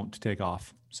and won't take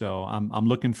off. So I'm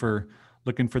looking for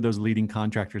those leading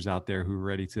contractors out there who are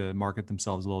ready to market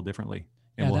themselves a little differently,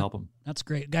 and we'll help them. That's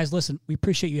great, guys. Listen, we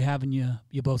appreciate you having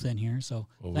you both in here. So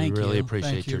thank you. We really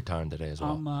appreciate your time today as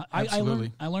well.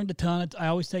 Absolutely. I learned a ton. I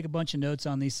always take a bunch of notes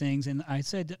on these things, and I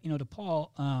said, to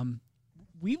Paul,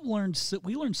 we learned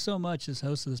so much as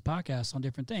hosts of this podcast on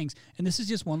different things, and this is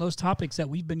just one of those topics that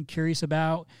we've been curious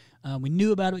about. We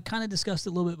knew about it. We kind of discussed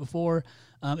it a little bit before.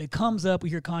 It comes up.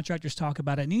 We hear contractors talk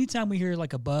about it, and anytime we hear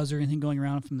a buzz or anything going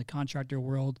around from the contractor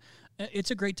world, it's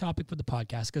a great topic for the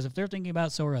podcast because if they're thinking about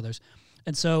it, so are others.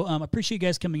 And so I appreciate you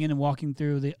guys coming in and walking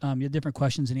through the different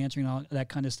questions and answering all that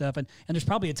kind of stuff. And there's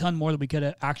probably a ton more that we could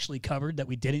have actually covered that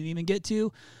we didn't even get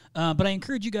to. But I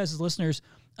encourage you guys as listeners,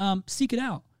 seek it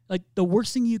out. The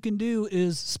worst thing you can do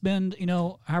is spend,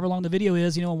 however long the video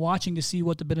is, watching to see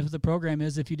what the benefit of the program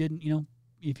is if you didn't,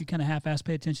 if you kind of half-ass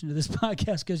pay attention to this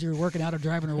podcast because you're working out or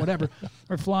driving or whatever,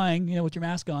 or flying, with your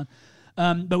mask on.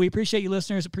 But we appreciate you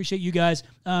listeners, appreciate you guys.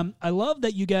 I love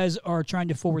that you guys are trying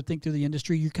to forward think through the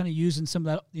industry. You're kind of using some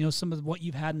of that, some of what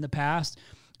you've had in the past.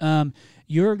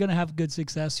 You're going to have good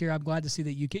success here. I'm glad to see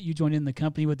that you joined in the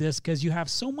company with this because you have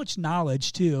so much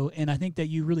knowledge too, and I think that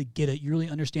you really get it, you really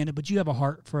understand it. But you have a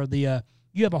heart for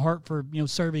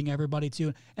serving everybody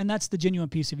too, and that's the genuine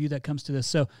piece of you that comes to this.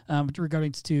 So,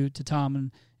 regarding to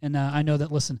Tom, and I know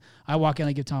that. Listen, I walk in,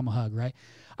 I give Tom a hug, right?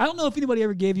 I don't know if anybody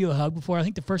ever gave you a hug before. I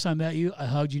think the first time I met you, I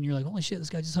hugged you, and you're like, "Holy shit, this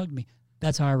guy just hugged me."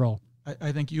 That's how I roll.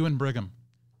 I think you and Brigham.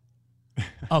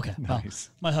 Okay. Nice.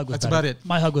 Well, my hug was That's better. about it.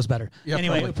 My hug was better. Yeah,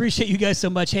 anyway, probably. appreciate you guys so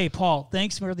much. Hey, Paul,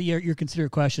 thanks for your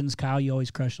considerate questions. Kyle, you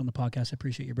always crush on the podcast. I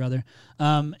appreciate you, brother.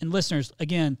 And listeners,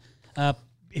 again,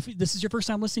 if this is your first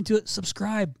time listening to it,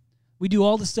 subscribe. We do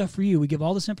all this stuff for you. We give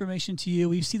all this information to you.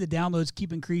 We see the downloads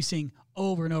keep increasing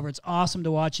over and over. It's awesome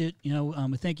to watch it. You know,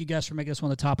 we thank you guys for making us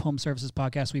one of the top home services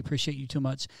podcasts. We appreciate you too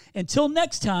much. Until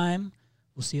next time,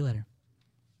 we'll see you later.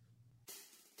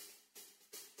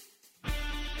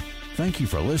 Thank you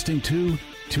for listening to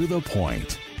The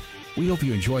Point. We hope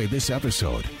you enjoyed this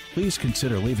episode. Please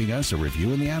consider leaving us a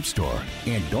review in the App Store.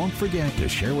 And don't forget to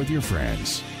share with your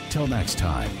friends. Till next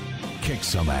time, kick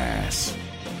some ass.